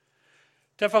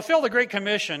 To fulfill the Great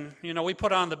Commission, we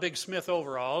put on the big Smith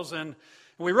overalls and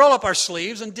we roll up our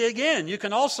sleeves and dig in. You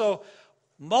can also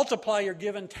multiply your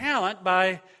given talent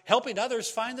by helping others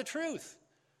find the truth.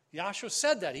 Yahshua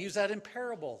said that. He used that in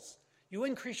parables. You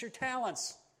increase your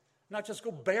talents, not just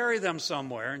go bury them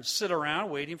somewhere and sit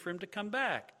around waiting for him to come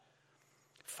back.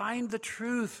 Find the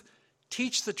truth.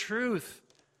 Teach the truth.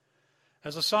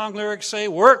 As the song lyrics say,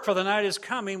 work, for the night is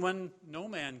coming when no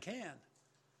man can.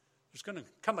 There's going to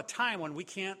come a time when we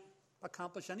can't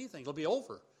accomplish anything. It'll be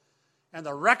over. And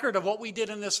the record of what we did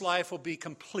in this life will be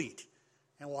complete.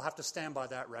 And we'll have to stand by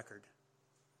that record.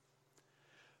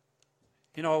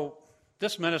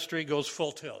 This ministry goes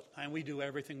full tilt. And we do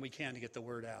everything we can to get the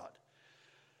word out.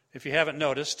 If you haven't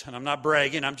noticed, and I'm not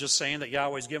bragging, I'm just saying that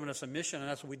Yahweh's given us a mission, and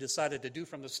that's what we decided to do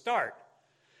from the start.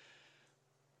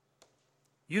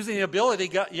 Using the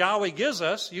ability Yahweh gives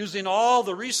us, using all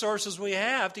the resources we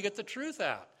have to get the truth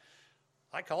out.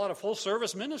 I call it a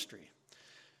full-service ministry.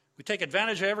 We take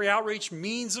advantage of every outreach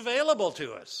means available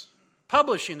to us.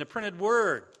 Publishing, the printed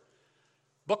word,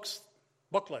 books,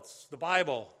 booklets, the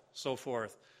Bible, so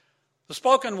forth. The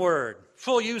spoken word,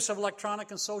 full use of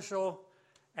electronic and social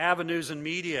avenues and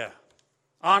media,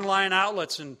 online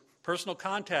outlets and personal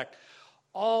contact,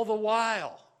 all the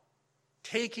while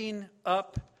taking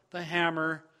up the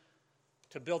hammer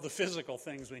to build the physical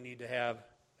things we need to have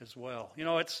as well.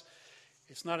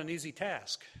 It's not an easy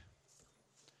task.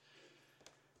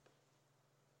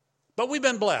 But we've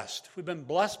been blessed. We've been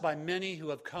blessed by many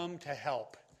who have come to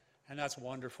help, and that's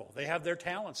wonderful. They have their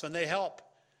talents, and they help.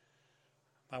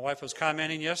 My wife was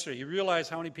commenting yesterday. You realize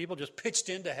how many people just pitched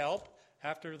in to help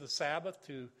after the Sabbath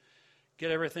to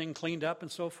get everything cleaned up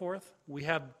and so forth? We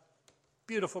have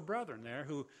beautiful brethren there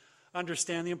who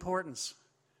understand the importance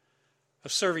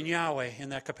of serving Yahweh in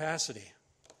that capacity.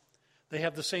 They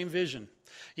have the same vision.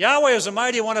 Yahweh is a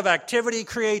mighty one of activity,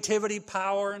 creativity,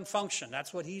 power, and function.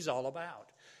 That's what he's all about.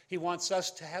 He wants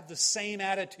us to have the same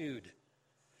attitude.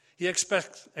 He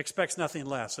expects nothing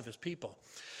less of his people.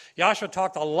 Yahshua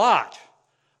talked a lot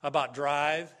about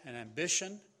drive and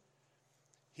ambition.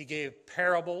 He gave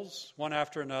parables, one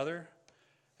after another,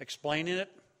 explaining it,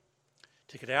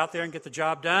 to get out there and get the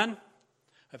job done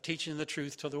of teaching the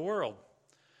truth to the world.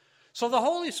 So the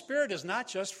Holy Spirit is not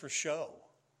just for show,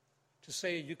 to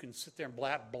say you can sit there and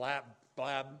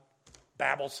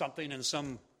babble something in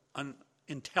some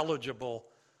unintelligible,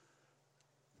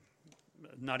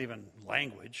 not even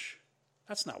language.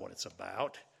 That's not what it's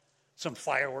about. Some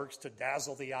fireworks to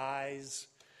dazzle the eyes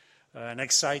and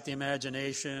excite the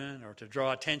imagination, or to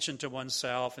draw attention to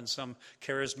oneself in some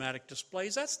charismatic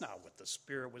displays. That's not what the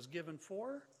Spirit was given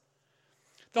for.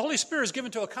 The Holy Spirit is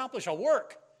given to accomplish a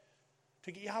work,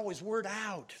 to get Yahweh's word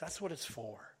out. That's what it's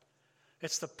for.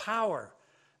 It's the power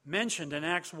mentioned in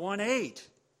Acts 1:8.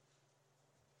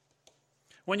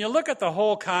 When you look at the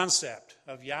whole concept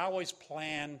of Yahweh's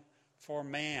plan for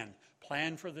man,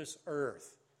 plan for this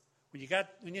earth,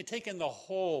 when you take in the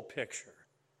whole picture,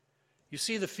 you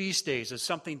see the feast days as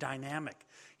something dynamic.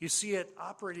 You see it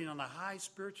operating on a high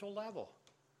spiritual level,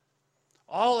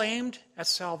 all aimed at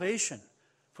salvation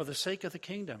for the sake of the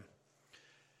kingdom.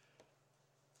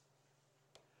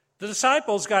 The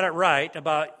disciples got it right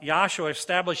about Yahshua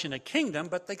establishing a kingdom,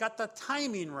 but they got the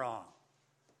timing wrong.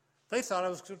 They thought it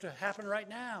was going to happen right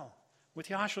now, with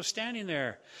Yahshua standing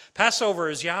there. Passover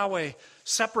is Yahweh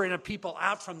separating people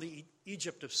out from the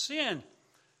Egypt of sin,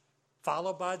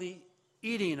 followed by the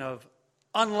eating of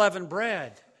unleavened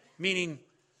bread, meaning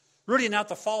rooting out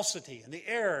the falsity and the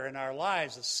error in our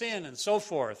lives, the sin and so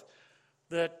forth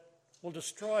that will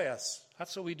destroy us.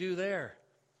 That's what we do there.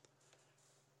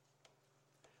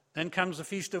 Then comes the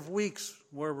Feast of Weeks,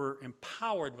 where we're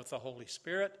empowered with the Holy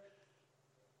Spirit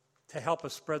to help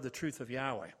us spread the truth of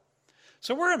Yahweh.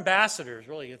 So we're ambassadors,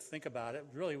 really, if you think about it.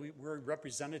 Really, we're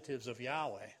representatives of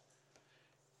Yahweh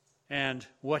and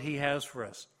what he has for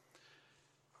us.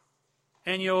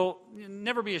 And you'll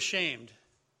never be ashamed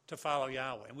to follow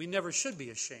Yahweh. We never should be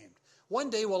ashamed. One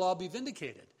day we'll all be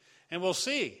vindicated, and we'll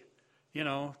see,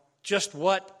 just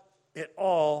what it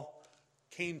all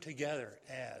came together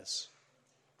as.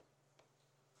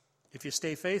 if you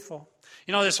stay faithful.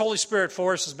 You know, this Holy Spirit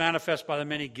force is manifest by the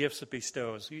many gifts it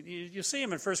bestows. You see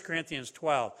them in 1 Corinthians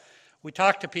 12. We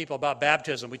talk to people about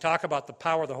baptism. We talk about the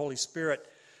power of the Holy Spirit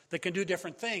that can do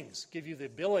different things, give you the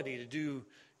ability to do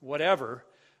whatever,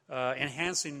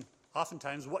 enhancing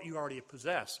oftentimes what you already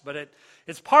possess. But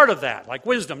it's part of that, like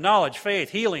wisdom, knowledge, faith,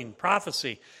 healing,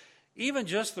 prophecy, even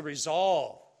just the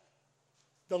resolve,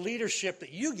 the leadership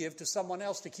that you give to someone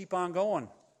else to keep on going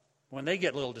when they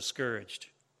get a little discouraged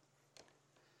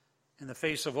in the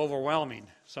face of overwhelming,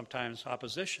 sometimes,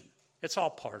 opposition. It's all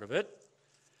part of it.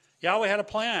 Yahweh had a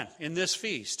plan in this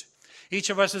feast. Each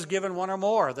of us is given one or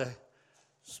more of the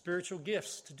spiritual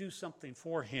gifts to do something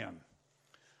for him.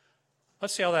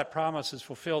 Let's see how that promise is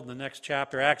fulfilled in the next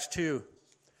chapter, Acts 2.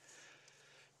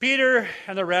 Peter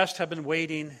and the rest have been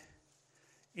waiting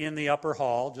in the upper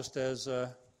hall, just as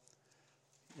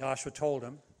Joshua told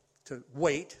him to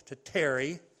wait, to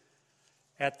tarry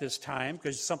at this time,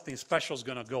 because something special is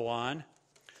going to go on.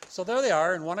 So there they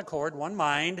are in one accord, one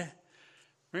mind.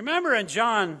 Remember in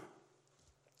John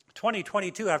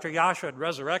 20:22, after Joshua had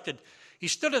resurrected, he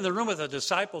stood in the room with the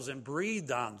disciples and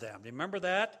breathed on them. Do you remember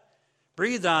that?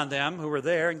 Breathed on them who were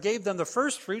there and gave them the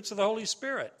first fruits of the Holy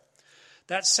Spirit.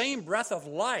 That same breath of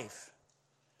life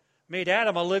made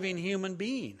Adam a living human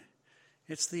being.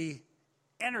 It's the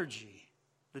energy,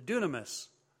 the dunamis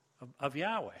of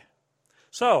Yahweh.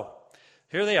 So,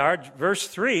 here they are, verse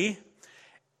 3.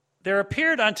 There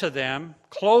appeared unto them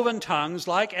cloven tongues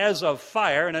like as of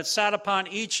fire, and it sat upon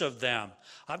each of them.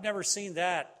 I've never seen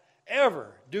that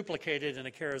ever duplicated in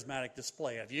a charismatic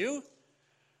display. Have you?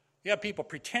 You have people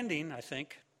pretending, I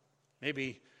think,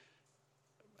 maybe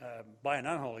by an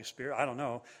unholy spirit, I don't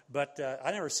know. But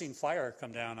I've never seen fire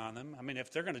come down on them. I mean,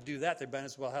 if they're going to do that, they might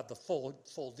as well have the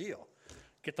full deal.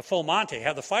 Get the full Monty,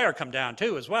 have the fire come down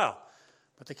too as well.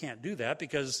 But they can't do that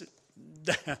because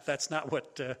that's not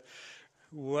what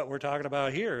we're talking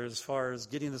about here as far as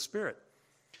getting the Spirit.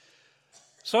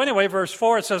 So anyway, verse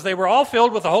 4, it says, they were all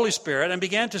filled with the Holy Spirit and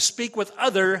began to speak with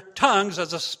other tongues as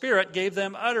the Spirit gave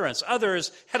them utterance.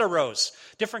 Others, heteros,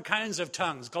 different kinds of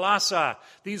tongues. Glossa,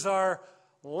 these are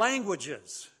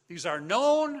languages. These are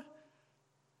known,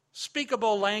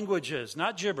 speakable languages,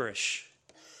 not gibberish.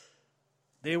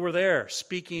 They were there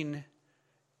speaking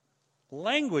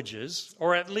languages,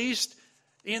 or at least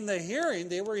in the hearing,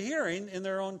 they were hearing in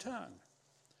their own tongue.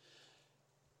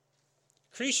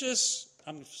 Cretius,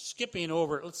 I'm skipping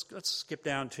over, let's skip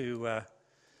down to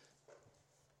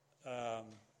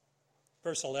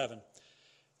verse 11.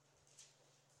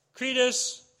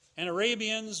 Cretius and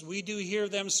Arabians, we do hear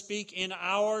them speak in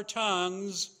our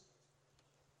tongues.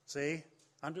 See,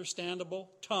 understandable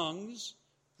tongues,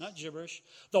 not gibberish.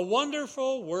 The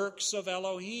wonderful works of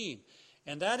Elohim.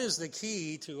 And that is the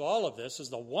key to all of this, is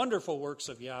the wonderful works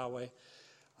of Yahweh.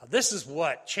 This is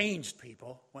what changed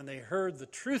people when they heard the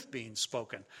truth being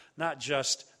spoken, not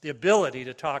just the ability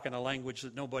to talk in a language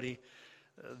that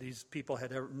these people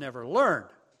had never learned.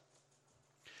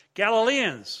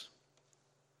 Galileans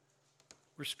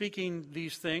were speaking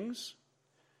these things,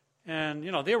 and,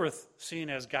 they were seen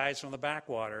as guys from the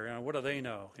backwater. What do they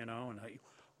know, And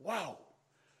wow,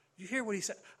 you hear what he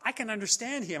said? I can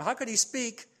understand him. How could he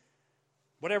speak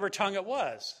whatever tongue it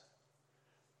was?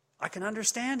 I can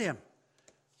understand him.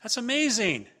 That's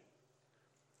amazing.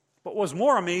 But what was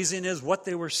more amazing is what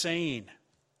they were saying.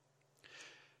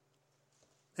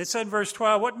 It said in verse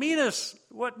 12, what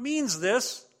means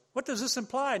this? What does this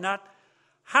imply? Not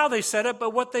how they said it,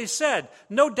 but what they said.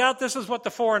 No doubt this is what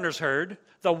the foreigners heard.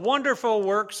 The wonderful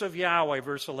works of Yahweh,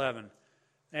 verse 11.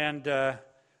 And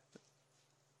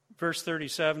verse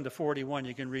 37 to 41,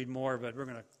 you can read more, but we're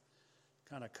going to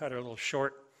kind of cut it a little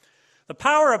short. The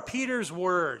power of Peter's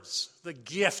words, the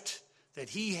gift that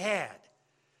he had,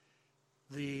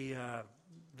 the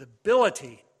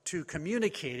ability to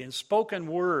communicate in spoken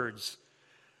words,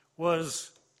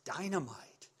 was dynamite.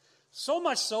 So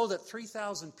much so that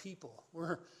 3,000 people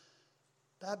were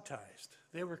baptized.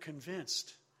 They were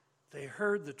convinced. They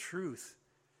heard the truth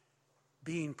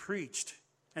being preached,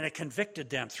 and it convicted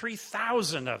them.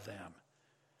 3,000 of them.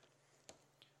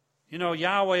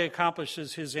 Yahweh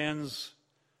accomplishes his ends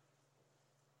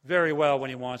very well when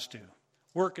he wants to.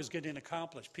 Work is getting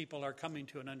accomplished. People are coming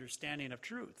to an understanding of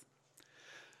truth.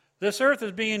 This earth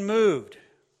is being moved.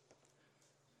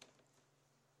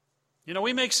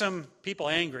 We make some people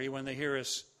angry when they hear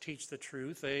us teach the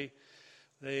truth.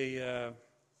 They're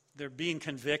being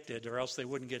convicted, or else they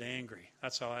wouldn't get angry.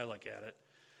 That's how I look at it.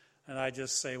 And I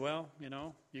just say, well,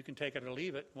 you can take it or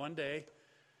leave it. One day,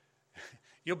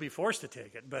 you'll be forced to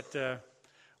take it. But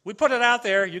we put it out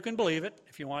there. You can believe it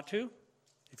if you want to.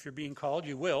 If you're being called,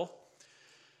 you will.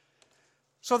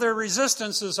 So their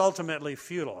resistance is ultimately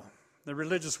futile. The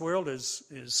religious world is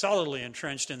solidly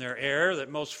entrenched in their error that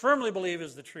most firmly believe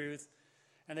is the truth,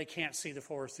 and they can't see the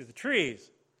forest through the trees.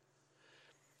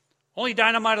 Only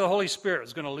dynamite of the Holy Spirit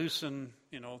is going to loosen,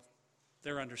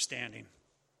 their understanding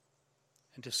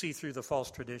and to see through the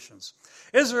false traditions.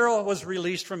 Israel was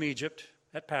released from Egypt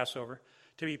at Passover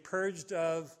to be purged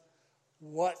of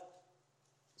what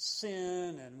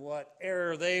sin and what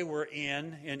error they were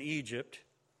in Egypt.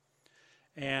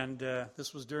 And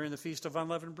this was during the Feast of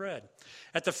Unleavened Bread.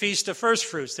 At the Feast of First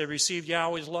Fruits, they received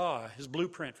Yahweh's law, his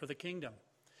blueprint for the kingdom.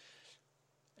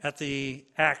 At the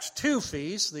Acts 2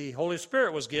 feast, the Holy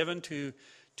Spirit was given to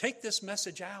take this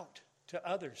message out to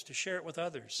others, to share it with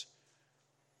others.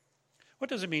 What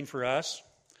does it mean for us?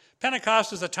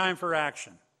 Pentecost is a time for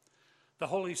action. The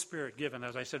Holy Spirit given,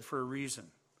 as I said, for a reason.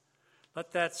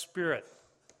 Let that Spirit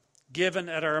given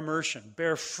at our immersion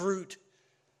bear fruit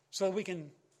so that we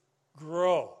can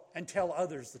grow and tell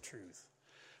others the truth.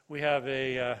 We have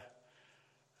a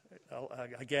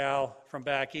gal from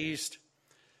back east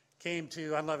came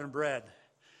to Unleavened Bread,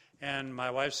 and my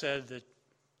wife said that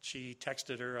she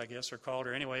texted her, I guess, or called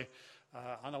her anyway,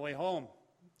 on the way home.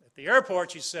 At the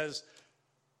airport, she says,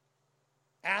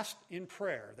 asked in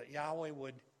prayer that Yahweh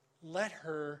would let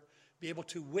her be able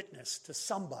to witness to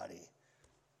somebody.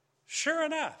 Sure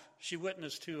enough, she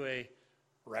witnessed to a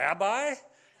rabbi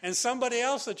and somebody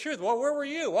else the truth. Well, where were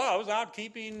you? Well, I was out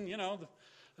keeping,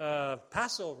 the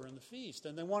Passover and the feast,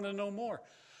 and they want to know more.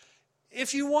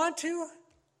 If you want to,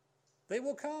 they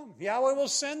will come. Yahweh will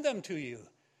send them to you.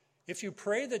 If you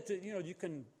pray that you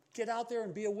can get out there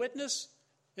and be a witness,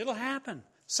 it'll happen.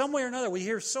 Some way or another, we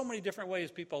hear so many different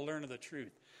ways people learn of the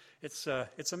truth.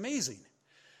 It's amazing.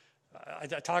 I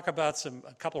talk about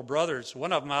a couple of brothers,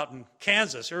 one of them out in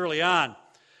Kansas early on.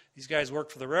 These guys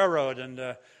worked for the railroad,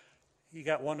 and he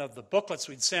got one of the booklets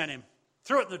we'd sent him,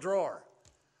 threw it in the drawer.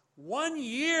 1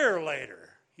 year later,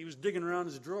 he was digging around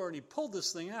his drawer, and he pulled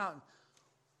this thing out. And,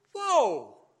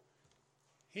 whoa!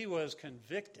 He was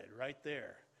convicted right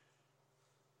there.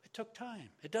 It took time.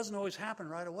 It doesn't always happen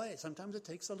right away. Sometimes it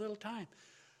takes a little time.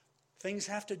 Things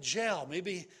have to gel.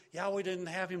 Maybe Yahweh didn't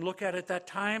have him look at it at that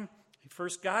time. He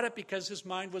first got it because his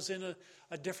mind was in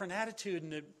a different attitude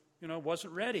and it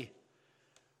wasn't ready.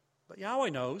 But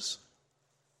Yahweh knows.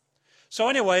 So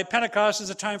anyway, Pentecost is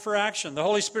a time for action. The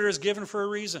Holy Spirit is given for a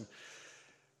reason.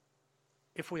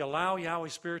 If we allow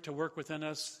Yahweh's Spirit to work within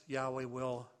us, Yahweh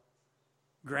will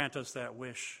grant us that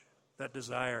wish, that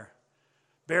desire.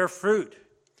 Bear fruit.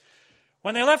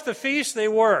 When they left the feast, they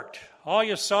worked. All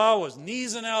you saw was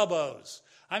knees and elbows.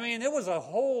 I mean, it was a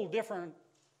whole different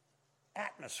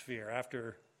atmosphere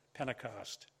after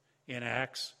Pentecost in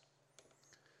Acts.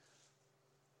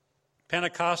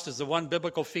 Pentecost is the one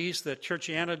biblical feast that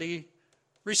churchianity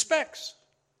respects,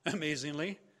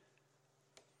 amazingly.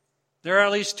 There are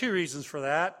at least two reasons for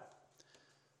that.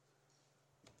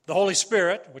 The Holy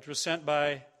Spirit, which was sent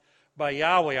by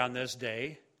Yahweh on this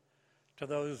day to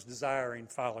those desiring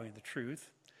following the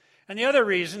truth. And the other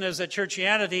reason is that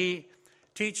churchianity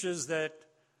teaches that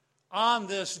on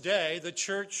this day the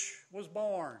church was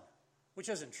born, which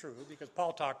isn't true because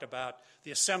Paul talked about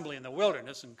the assembly in the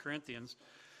wilderness in Corinthians.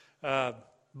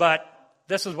 But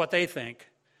this is what they think,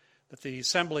 that the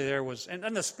assembly there was,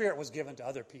 and the Spirit was given to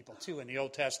other people too in the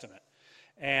Old Testament.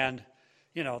 And,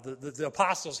 the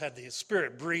apostles had the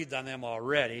Spirit breathed on them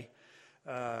already.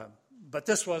 But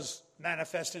this was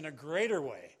manifest in a greater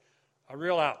way, a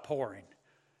real outpouring.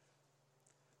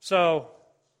 So,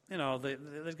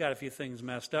 they've got a few things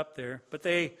messed up there. But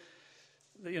they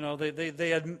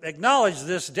acknowledge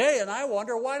this day, and I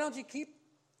wonder, why don't you keep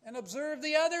and observe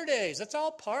the other days? That's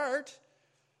all part.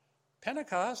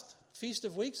 Pentecost, Feast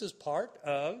of Weeks, is part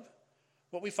of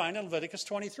what we find in Leviticus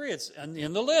 23. It's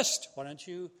in the list. Why don't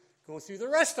you go through the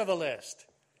rest of the list?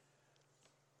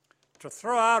 To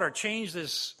throw out or change the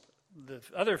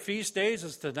other feast days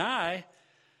is to deny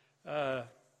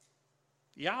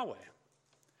Yahweh.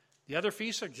 The other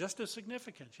feasts are just as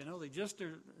significant. They just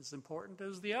are as important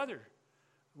as the other,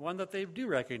 one that they do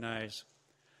recognize.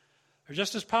 They're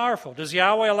just as powerful. Does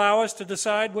Yahweh allow us to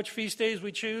decide which feast days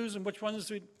we choose and which ones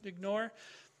we ignore?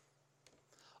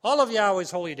 All of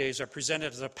Yahweh's holy days are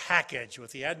presented as a package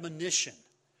with the admonition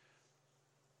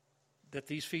that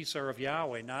these feasts are of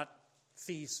Yahweh, not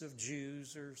feasts of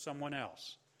Jews or someone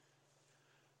else.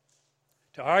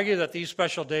 To argue that these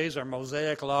special days are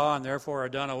Mosaic law and therefore are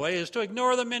done away is to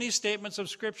ignore the many statements of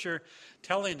Scripture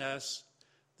telling us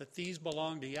that these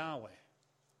belong to Yahweh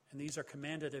and these are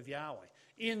commanded of Yahweh.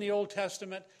 In the Old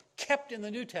Testament, kept in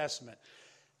the New Testament.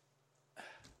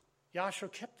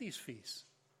 Yahshua kept these feasts.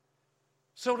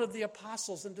 So did the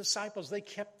apostles and disciples. They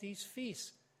kept these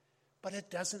feasts. But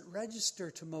it doesn't register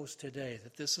to most today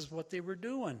that this is what they were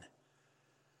doing.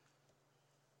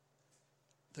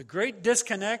 The great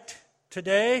disconnect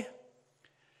today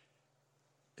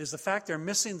is the fact they're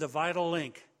missing the vital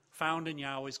link found in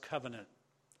Yahweh's covenant.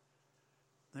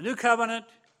 The new covenant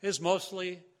is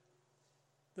mostly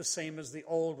the same as the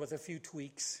old with a few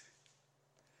tweaks.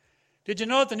 Did you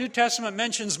know that the New Testament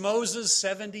mentions Moses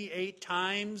 78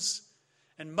 times?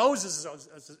 And Moses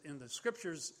in the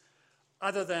scriptures,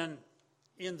 other than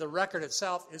in the record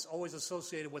itself, is always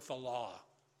associated with the law.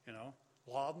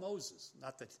 Law of Moses.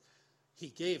 Not that he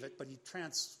gave it, but he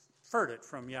transferred it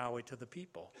from Yahweh to the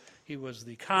people. He was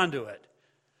the conduit.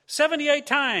 78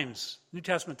 times New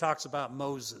Testament talks about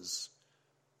Moses.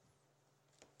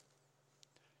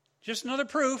 Just another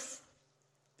proof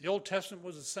the Old Testament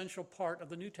was an essential part of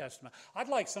the New Testament. I'd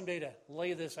like someday to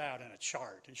lay this out in a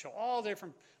chart and show all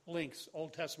different links,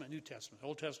 Old Testament, New Testament,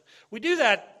 Old Testament. We do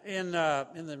that in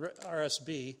the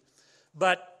RSB,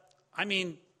 but I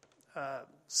mean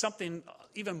something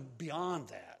even beyond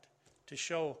that to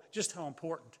show just how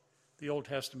important the Old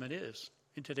Testament is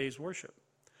in today's worship.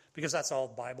 Because that's all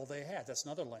the Bible they had. That's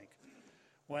another link.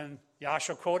 When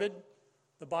Yahshua quoted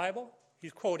the Bible,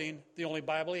 he's quoting the only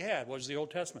Bible he had, was the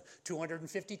Old Testament.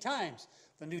 250 times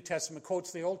the New Testament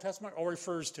quotes the Old Testament or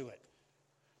refers to it.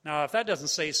 Now, if that doesn't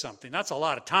say something, that's a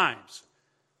lot of times.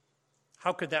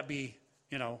 How could that be,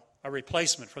 a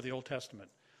replacement for the Old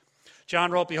Testament?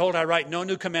 John wrote, "Behold, I write no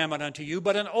new commandment unto you,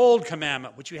 but an old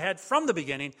commandment, which you had from the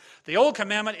beginning. The old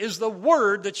commandment is the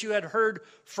word that you had heard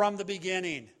from the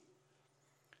beginning."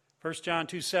 1 John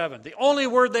 2:7. The only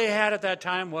word they had at that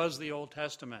time was the Old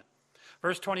Testament.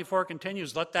 Verse 24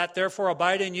 continues, "Let that therefore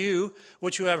abide in you,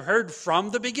 which you have heard from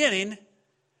the beginning.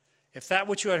 If that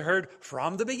which you had heard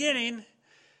from the beginning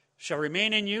shall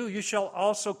remain in you, you shall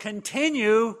also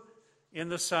continue in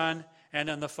the Son and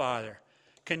in the Father."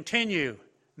 Continue,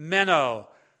 meno,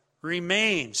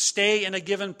 remain, stay in a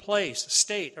given place,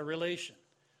 state, a relation.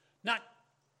 Not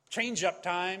change up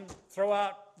time, throw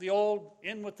out the old,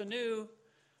 in with the new.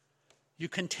 You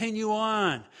continue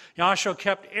on. Yahshua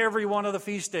kept every one of the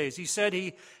feast days. He said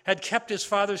he had kept his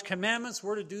Father's commandments.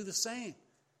 We're to do the same.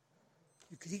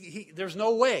 There's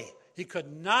no way. He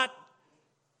could not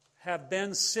have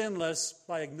been sinless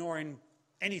by ignoring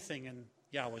anything in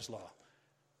Yahweh's law.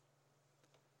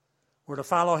 We're to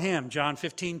follow him. John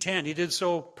 15:10. He did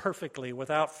so perfectly,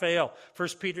 without fail.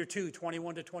 1 Peter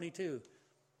 2:21-22.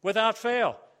 Without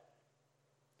fail.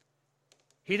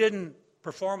 He didn't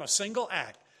perform a single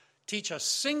act, teach a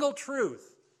single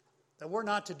truth that we're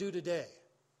not to do today.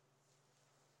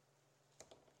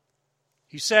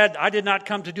 He said, "I did not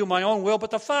come to do my own will,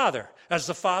 but the Father. As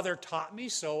the Father taught me,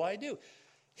 so I do."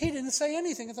 He didn't say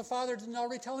anything that the Father didn't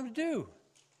already tell him to do.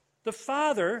 The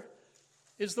Father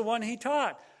is the one he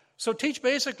taught. So teach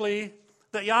basically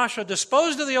that Yahshua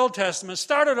disposed of the Old Testament,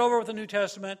 started over with the New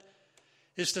Testament,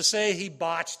 is to say he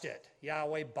botched it.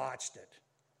 Yahweh botched it.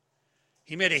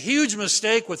 He made a huge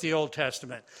mistake with the Old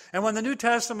Testament. And when the New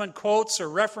Testament quotes or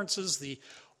references the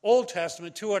Old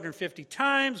Testament 250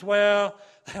 times, well,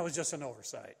 that was just an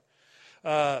oversight.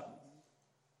 They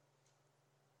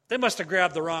must have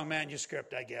grabbed the wrong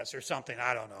manuscript, I guess, or something.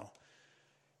 I don't know.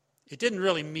 It didn't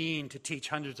really mean to teach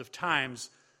hundreds of times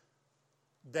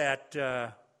that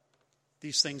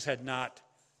these things had not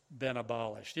been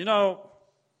abolished.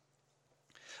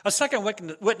 A second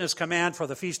witness command for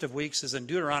the Feast of Weeks is in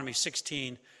Deuteronomy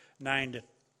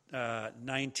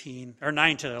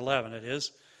 16:9-11 it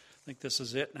is. I think this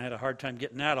is it, and I had a hard time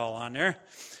getting that all on there.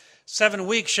 7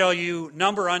 weeks shall you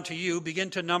number unto you. Begin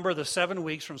to number the 7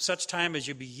 weeks from such time as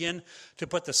you begin to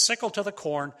put the sickle to the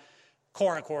corn.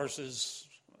 Corn, of course, is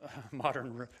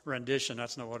modern rendition.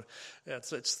 That's not what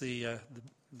it's the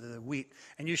wheat.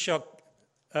 And you shall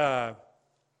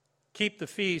keep the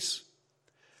feast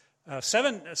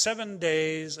 7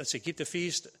 days. Let's see, keep the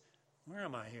feast. Where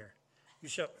am I here? You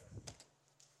shall.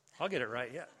 I'll get it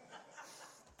right. Yeah.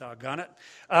 Doggone it.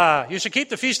 You shall keep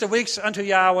the Feast of Weeks unto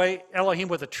Yahweh Elohim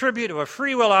with a tribute of a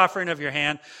freewill offering of your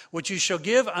hand, which you shall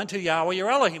give unto Yahweh your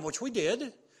Elohim, which we did.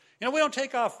 We don't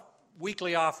take off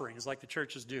weekly offerings like the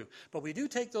churches do, but we do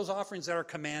take those offerings that are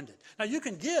commanded. Now, you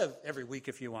can give every week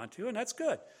if you want to, and that's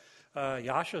good.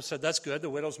 Yahshua said that's good.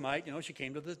 The widow's mite, she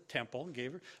came to the temple and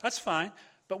gave her. That's fine,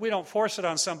 but we don't force it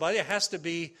on somebody. It has to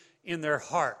be in their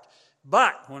heart.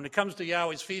 But when it comes to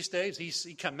Yahweh's feast days,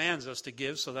 he commands us to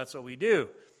give, so that's what we do.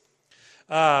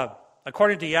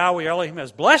 According to Yahweh Elohim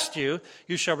has blessed you,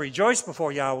 you shall rejoice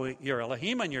before Yahweh your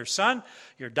Elohim and your son,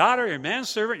 your daughter, your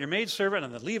manservant, your maidservant,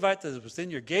 and the Levite that is within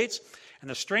your gates. and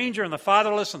the stranger and the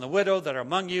fatherless and the widow that are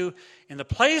among you, in the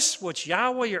place which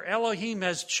Yahweh your Elohim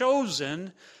has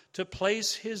chosen to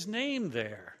place his name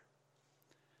there.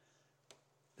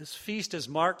 This feast is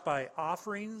marked by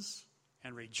offerings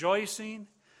and rejoicing.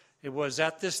 It was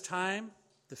at this time,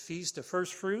 the Feast of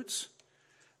First Fruits,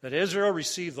 that Israel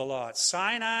received the law at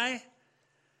Sinai,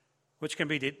 which can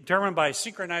be determined by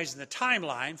synchronizing the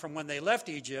timeline from when they left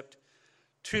Egypt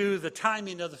to the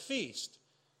timing of the feast.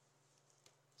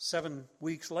 7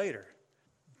 weeks later.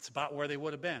 It's about where they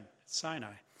would have been, at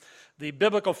Sinai. The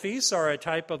biblical feasts are a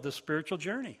type of the spiritual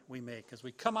journey we make as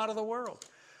we come out of the world.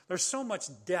 There's so much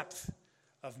depth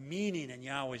of meaning in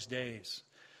Yahweh's days.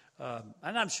 And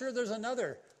I'm sure there's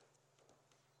another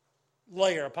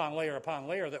layer upon layer upon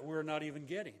layer that we're not even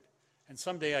getting. And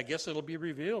someday I guess it'll be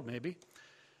revealed maybe.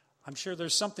 I'm sure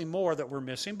there's something more that we're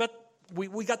missing, but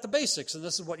we got the basics, and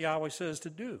this is what Yahweh says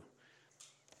to do.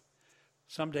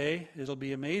 Someday it'll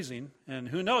be amazing, and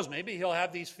who knows, maybe he'll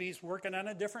have these feasts working in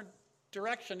a different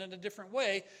direction, in a different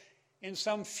way, in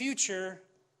some future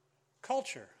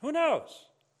culture. Who knows?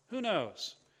 Who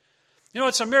knows? You know,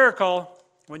 it's a miracle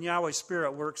when Yahweh's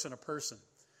Spirit works in a person.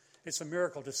 It's a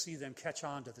miracle to see them catch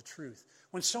on to the truth,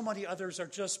 when so many others are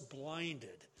just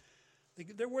blinded.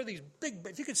 There were these big,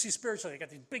 if you could see spiritually, they got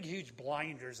these big, huge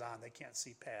blinders on they can't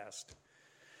see past.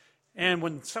 And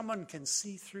when someone can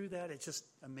see through that, it's just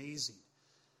amazing.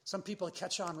 Some people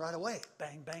catch on right away.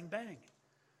 Bang, bang, bang.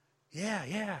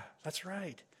 Yeah, that's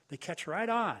right. They catch right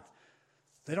on.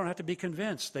 They don't have to be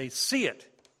convinced. They see it.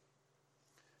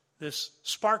 This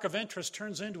spark of interest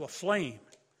turns into a flame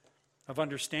of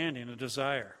understanding, a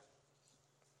desire.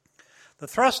 The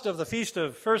thrust of the Feast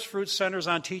of First Fruits centers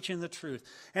on teaching the truth.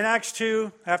 In Acts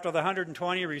 2, after the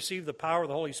 120 received the power of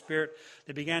the Holy Spirit,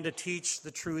 they began to teach the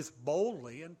truth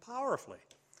boldly and powerfully.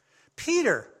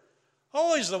 Peter,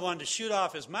 always the one to shoot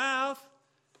off his mouth,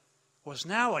 was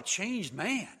now a changed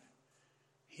man.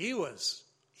 He was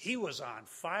on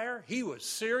fire. He was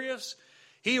serious.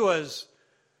 He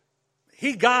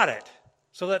got it,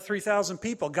 so that 3,000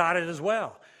 people got it as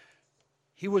well.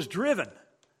 He was driven,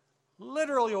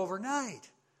 literally overnight,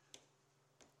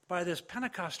 by this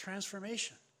Pentecost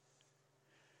transformation.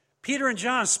 Peter and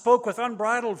John spoke with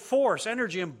unbridled force,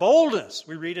 energy, and boldness,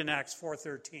 we read in Acts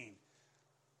 4:13.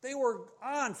 They were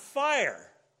on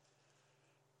fire.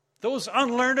 Those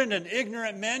unlearned and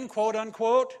ignorant men, quote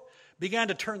unquote, began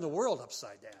to turn the world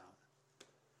upside down.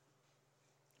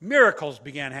 Miracles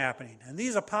began happening, and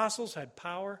these apostles had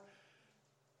power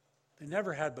they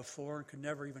never had before and could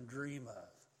never even dream of.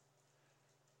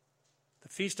 The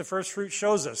Feast of First Fruits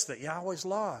shows us that Yahweh's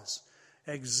laws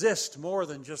exist more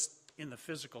than just in the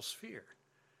physical sphere.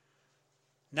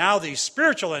 Now the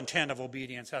spiritual intent of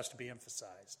obedience has to be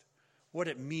emphasized. What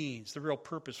it means, the real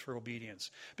purpose for obedience,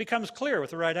 becomes clear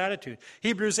with the right attitude.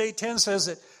 Hebrews 8:10 says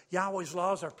that Yahweh's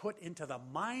laws are put into the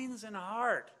minds and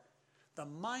heart. The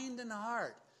mind and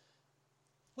heart.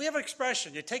 We have an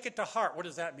expression, you take it to heart. What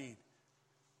does that mean?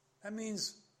 That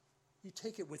means you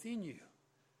take it within you.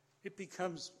 It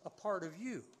becomes a part of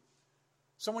you.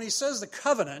 So when he says the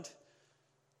covenant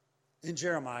in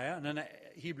Jeremiah, and then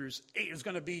Hebrews 8 is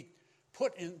going to be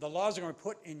put in, the laws are going to be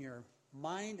put in your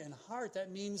mind and heart,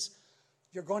 that means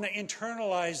you're going to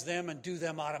internalize them and do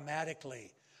them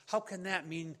automatically. How can that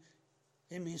mean?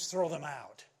 It means throw them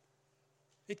out.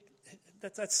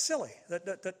 That's silly.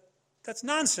 That's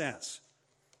nonsense.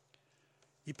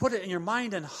 You put it in your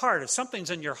mind and heart. If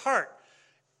something's in your heart,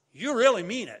 you really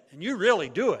mean it, and you really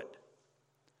do it.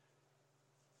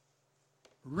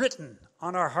 Written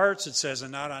on our hearts, it says,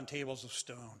 and not on tables of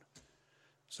stone.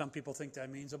 Some people think that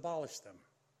means abolish them.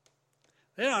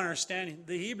 They don't understand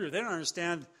the Hebrew. They don't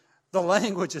understand the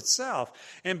language itself.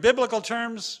 In biblical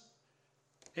terms,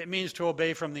 it means to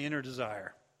obey from the inner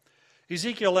desire.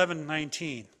 Ezekiel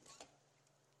 11:19.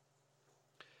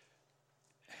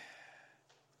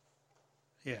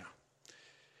 Yeah.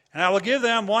 And I will give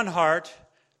them one heart,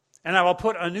 and I will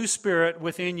put a new spirit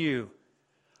within you.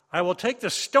 I will take the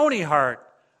stony heart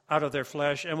out of their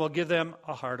flesh and will give them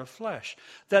a heart of flesh,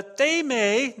 that they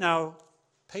may, now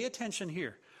pay attention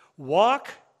here, walk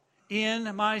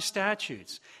in my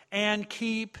statutes and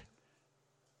keep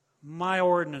my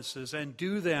ordinances and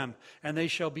do them, and they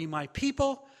shall be my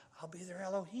people. I'll be their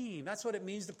Elohim. That's what it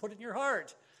means to put it in your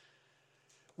heart.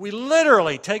 We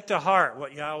literally take to heart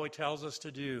what Yahweh tells us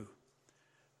to do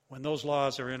when those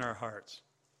laws are in our hearts.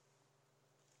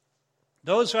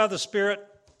 Those who have the Spirit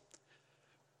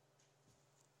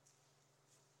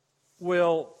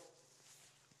will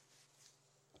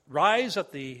rise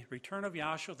at the return of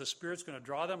Yahshua. The Spirit's going to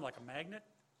draw them like a magnet.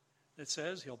 It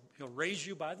says He'll raise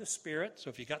you by the Spirit. So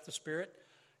if you got the Spirit,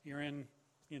 you're in,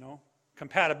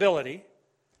 compatibility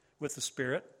with the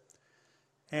Spirit,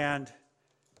 and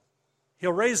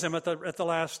he'll raise them at the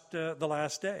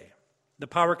last day. The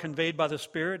power conveyed by the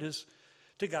Spirit is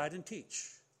to guide and teach.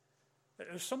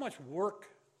 There's so much work,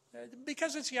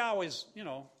 because it's Yahweh's,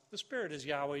 the Spirit is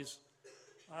Yahweh's,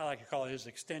 I like to call it his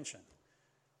extension.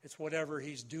 It's whatever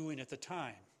he's doing at the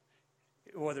time.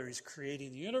 Whether he's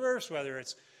creating the universe, whether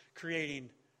it's creating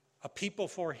a people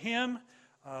for him,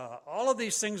 all of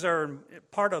these things are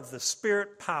part of the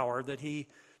Spirit power that he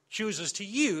chooses to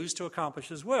use to accomplish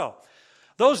his will.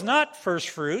 Those not first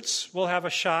fruits will have a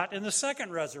shot in the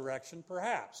second resurrection,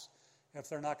 perhaps, if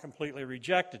they're not completely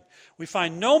rejected. We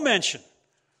find no mention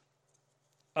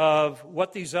of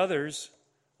what these others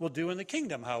will do in the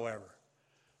kingdom, however.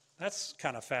 That's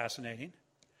kind of fascinating.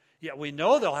 Yet we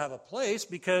know they'll have a place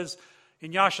because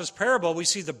in Yahshua's parable we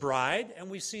see the bride and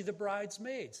we see the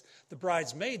bridesmaids. The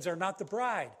bridesmaids are not the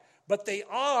bride, but they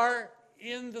are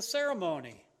in the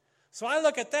ceremony. So I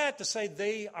look at that to say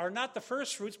they are not the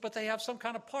first fruits, but they have some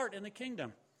kind of part in the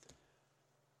kingdom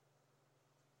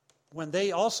when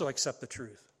they also accept the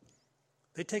truth.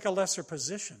 They take a lesser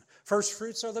position. First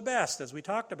fruits are the best, as we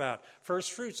talked about.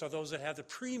 First fruits are those that have the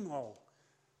primo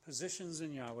positions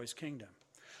in Yahweh's kingdom.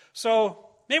 So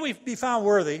may we be found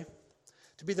worthy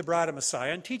to be the bride of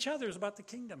Messiah and teach others about the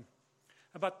kingdom,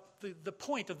 about the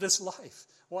point of this life,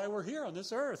 why we're here on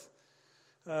this earth.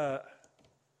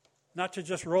 Not to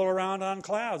just roll around on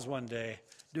clouds one day,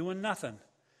 doing nothing.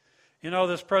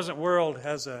 This present world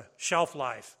has a shelf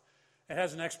life. It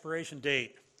has an expiration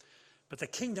date. But the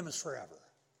kingdom is forever.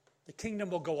 The kingdom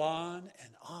will go on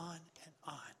and on and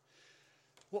on.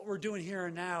 What we're doing here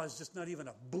and now is just not even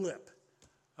a blip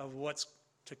of what's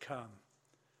to come.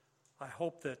 I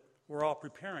hope that we're all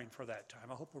preparing for that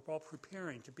time. I hope we're all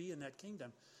preparing to be in that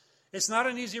kingdom. It's not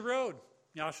an easy road.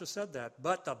 Yahshua said that.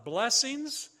 But the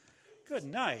blessings, good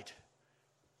night.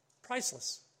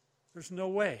 Priceless. There's no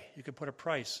way you could put a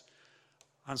price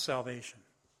on salvation.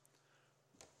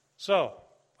 So,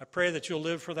 I pray that you'll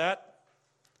live for that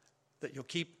you'll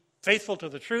keep faithful to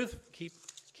the truth,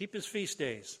 keep his feast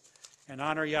days, and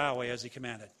honor Yahweh as he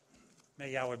commanded.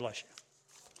 May Yahweh bless you.